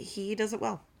and he does it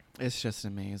well. It's just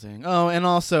amazing. Oh, and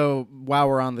also, while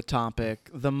we're on the topic,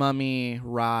 the Mummy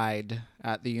ride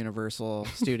at the Universal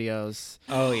Studios.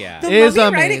 Oh, yeah. The Is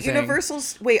Mummy ride at amazing. Universal.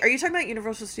 Wait, are you talking about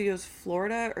Universal Studios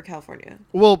Florida or California?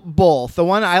 Well, both.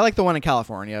 I like the one in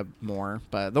California more,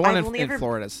 but the one I've in only ever-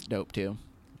 Florida's dope too.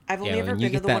 I've only Yeah, ever when you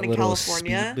been to get the that one in little speed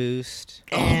California. boost.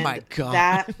 Oh And my God.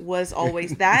 that was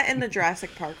always that, and the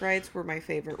Jurassic Park rides were my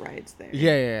favorite rides there.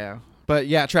 Yeah. But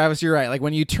yeah, Travis, you're right. Like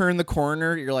when you turn the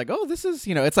corner, you're like, oh, this is,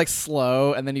 it's like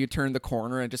slow. And then you turn the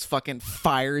corner and it just fucking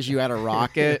fires you at a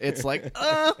rocket. It's like,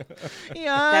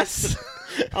 yes.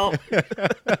 Oh.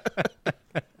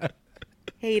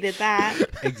 Hated that.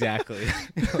 Exactly.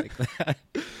 Like that.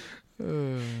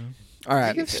 All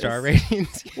right. Give star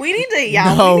ratings. We need to,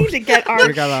 No. we need to get our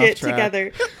We got off shit track.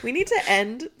 together. We need to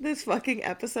end this fucking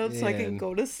episode so I can Man.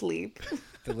 go to sleep.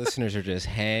 The listeners are just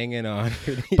hanging on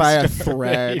for these By a star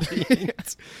thread.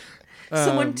 ratings.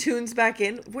 Someone tunes back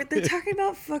in. They're talking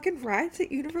about fucking rides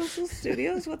at Universal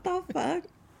Studios. What the fuck?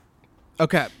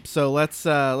 Okay, so let's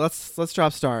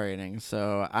drop star ratings.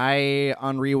 So I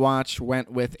on rewatch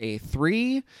went with a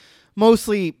 3,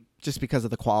 mostly just because of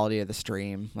the quality of the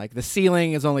stream. Like the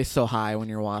ceiling is only so high when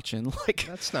you're watching like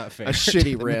That's not fair. a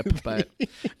shitty rip, but no,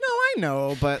 I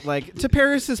know, but like to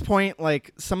Paris's point,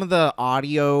 like some of the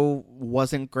audio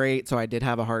wasn't great, so I did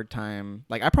have a hard time.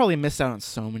 Like I probably missed out on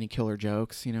so many killer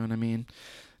jokes, you know what I mean?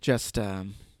 Just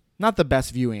not the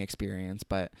best viewing experience,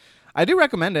 but I do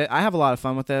recommend it. I have a lot of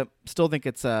fun with it. Still think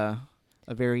it's a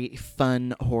very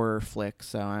fun horror flick,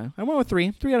 so I went with 3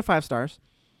 out of 5 stars.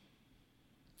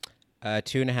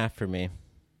 2.5 for me.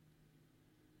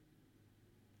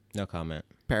 No comment.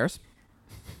 Paris?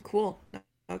 Cool.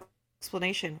 No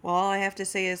explanation. Well, all I have to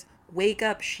say is wake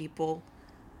up, sheeple.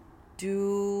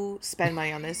 Do spend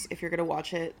money on this if you're gonna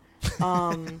watch it.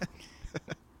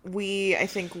 We, I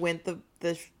think, went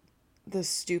the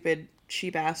stupid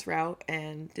cheap ass route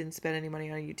and didn't spend any money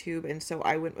on YouTube, and so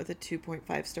I went with a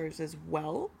 2.5 stars as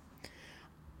well.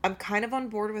 I'm kind of on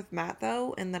board with Matt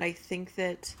though, in that I think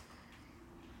that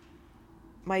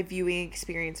my viewing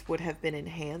experience would have been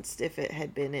enhanced if it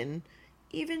had been in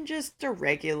even just a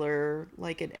regular,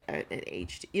 like an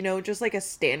HD, just like a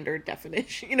standard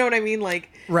definition. You know what I mean? Like,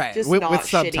 Right, just with not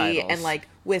shitty subtitles. and like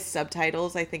with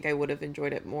subtitles. I think I would have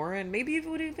enjoyed it more, and maybe it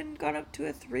would have even gone up to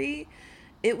a 3.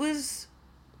 It was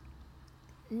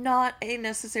not a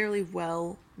necessarily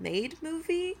well-made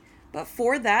movie, but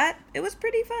for that, it was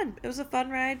pretty fun. It was a fun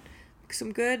ride,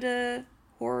 some good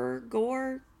horror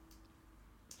gore.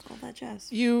 All that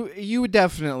jazz. You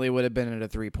definitely would have been at a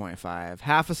 3.5.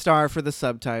 Half a star for the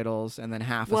subtitles, and then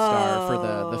half a star for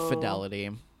the Whoa. fidelity.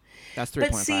 That's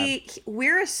 3.5. But see,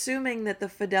 we're assuming that the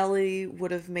fidelity would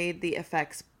have made the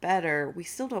effects better. We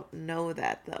still don't know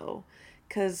that though,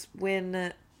 because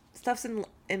when stuff's in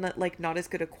like not as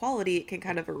good a quality, it can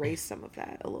kind of erase some of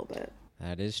that a little bit.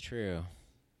 That is true.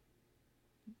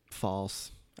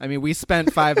 False. I mean, we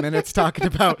spent 5 minutes talking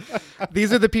about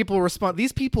these are the people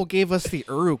These people gave us the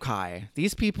Uruk-hai.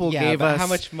 These people Yeah, gave but us how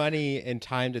much money and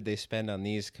time did they spend on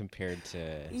these compared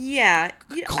to? Yeah,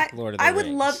 Lord of the I would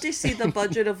Rings. love to see the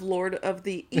budget of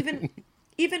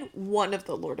even one of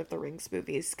the Lord of the Rings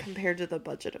movies compared to the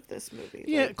budget of this movie.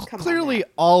 Yeah, Like, come on, clearly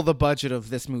Matt. all the budget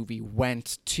of this movie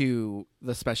went to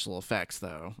the special effects,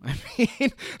 though. I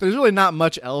mean, there's really not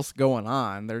much else going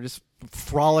on. They're just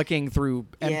frolicking through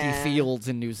empty Yeah. fields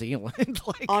in New Zealand.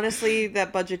 Like, Honestly,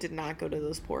 that budget did not go to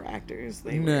those poor actors.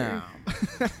 They no.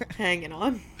 were hanging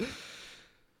on.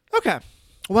 Okay.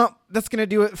 Well, that's going to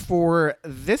do it for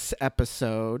this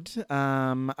episode.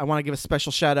 I want to give a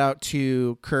special shout out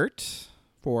to Kurt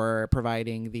for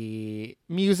providing the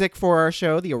music for our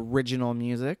show, the original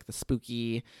music, the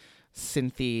spooky,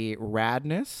 synthy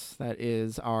radness that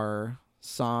is our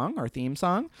song, our theme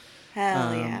song.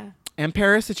 Hell yeah. And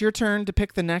Paris, it's your turn to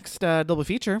pick the next double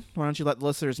feature. Why don't you let the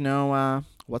listeners know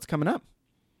what's coming up?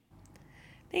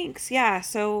 Thanks. Yeah,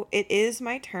 so it is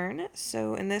my turn.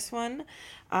 So in this one,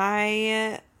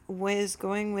 I was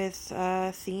going with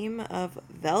a theme of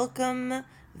Welcome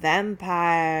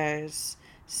Vampires,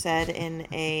 said in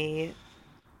a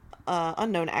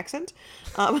unknown accent.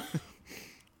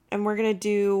 And we're going to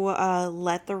do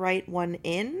Let the Right One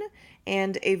In,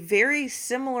 and a very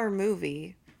similar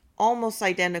movie, almost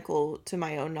identical to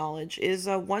my own knowledge, is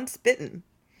Once Bitten.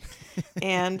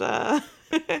 And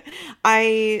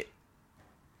I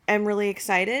am really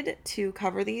excited to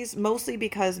cover these, mostly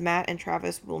because Matt and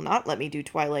Travis will not let me do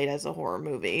Twilight as a horror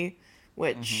movie,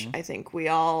 which I think we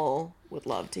all would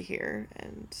love to hear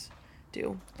and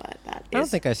do, but that is I don't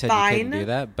think I said fine. you couldn't do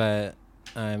that, but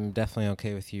I'm definitely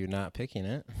okay with you not picking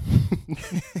it.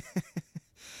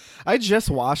 I just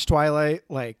watched Twilight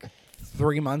like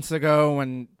 3 months ago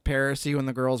when Paris, you and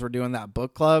the girls were doing that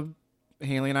book club.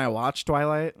 Haley and I watched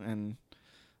Twilight, and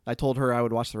I told her I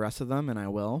would watch the rest of them, and I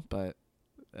will, but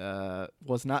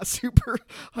was not super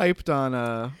hyped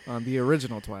on the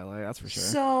original Twilight, that's for sure.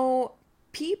 So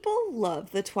people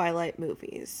love the Twilight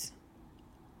movies.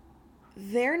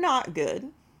 They're not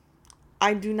good.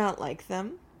 I do not like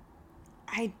them.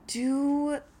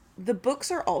 The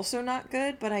books are also not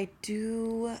good, but I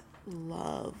do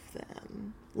love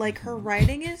them. Like, her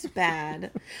writing is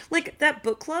bad. Like, that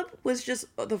book club was just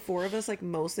the four of us, like,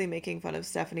 mostly making fun of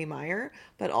Stephanie Meyer,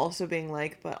 but also being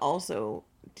like, but also,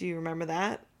 do you remember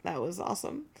that? That was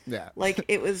awesome. Yeah. Like,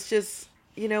 it was just,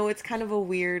 it's kind of a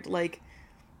weird, like,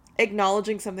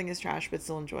 acknowledging something is trash but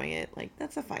still enjoying it. Like,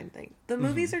 that's a fine thing. The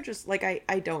movies are just, like,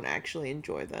 I don't actually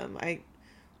enjoy them. I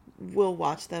will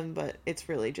watch them, but it's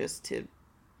really just to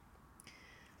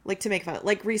make fun.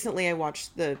 Like, recently I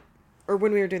watched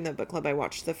when we were doing the book club, I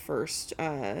watched the first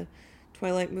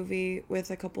Twilight movie with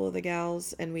a couple of the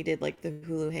gals, and we did like the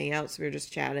Hulu hangouts. We were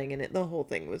just chatting, and the whole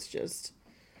thing was just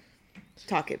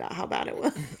talking about how bad it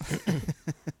was.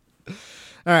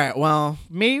 All right. Well,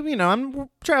 maybe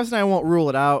Travis and I won't rule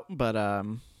it out, but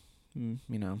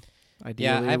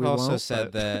ideally, I've we also won't,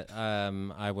 said that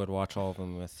I would watch all of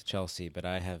them with Chelsea, but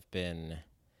I have been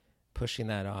pushing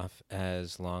that off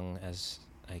as long as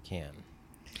I can.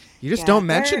 You just don't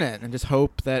mention it and just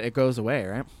hope that it goes away,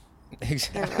 right?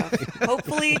 Exactly.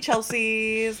 Hopefully,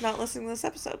 Chelsea is not listening to this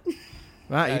episode.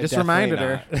 Well, you just reminded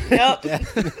her. Yep.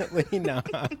 Definitely not.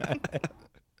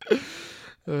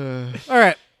 All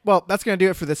right. Well, that's going to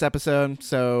do it for this episode.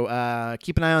 So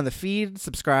keep an eye on the feed.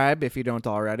 Subscribe if you don't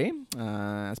already.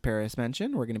 As Paris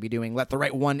mentioned, we're going to be doing Let the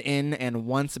Right One In and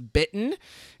Once Bitten.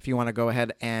 If you want to go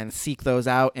ahead and seek those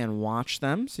out and watch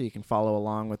them so you can follow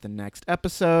along with the next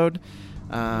episode.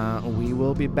 We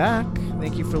will be back.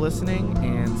 Thank you for listening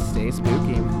and stay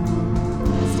spooky.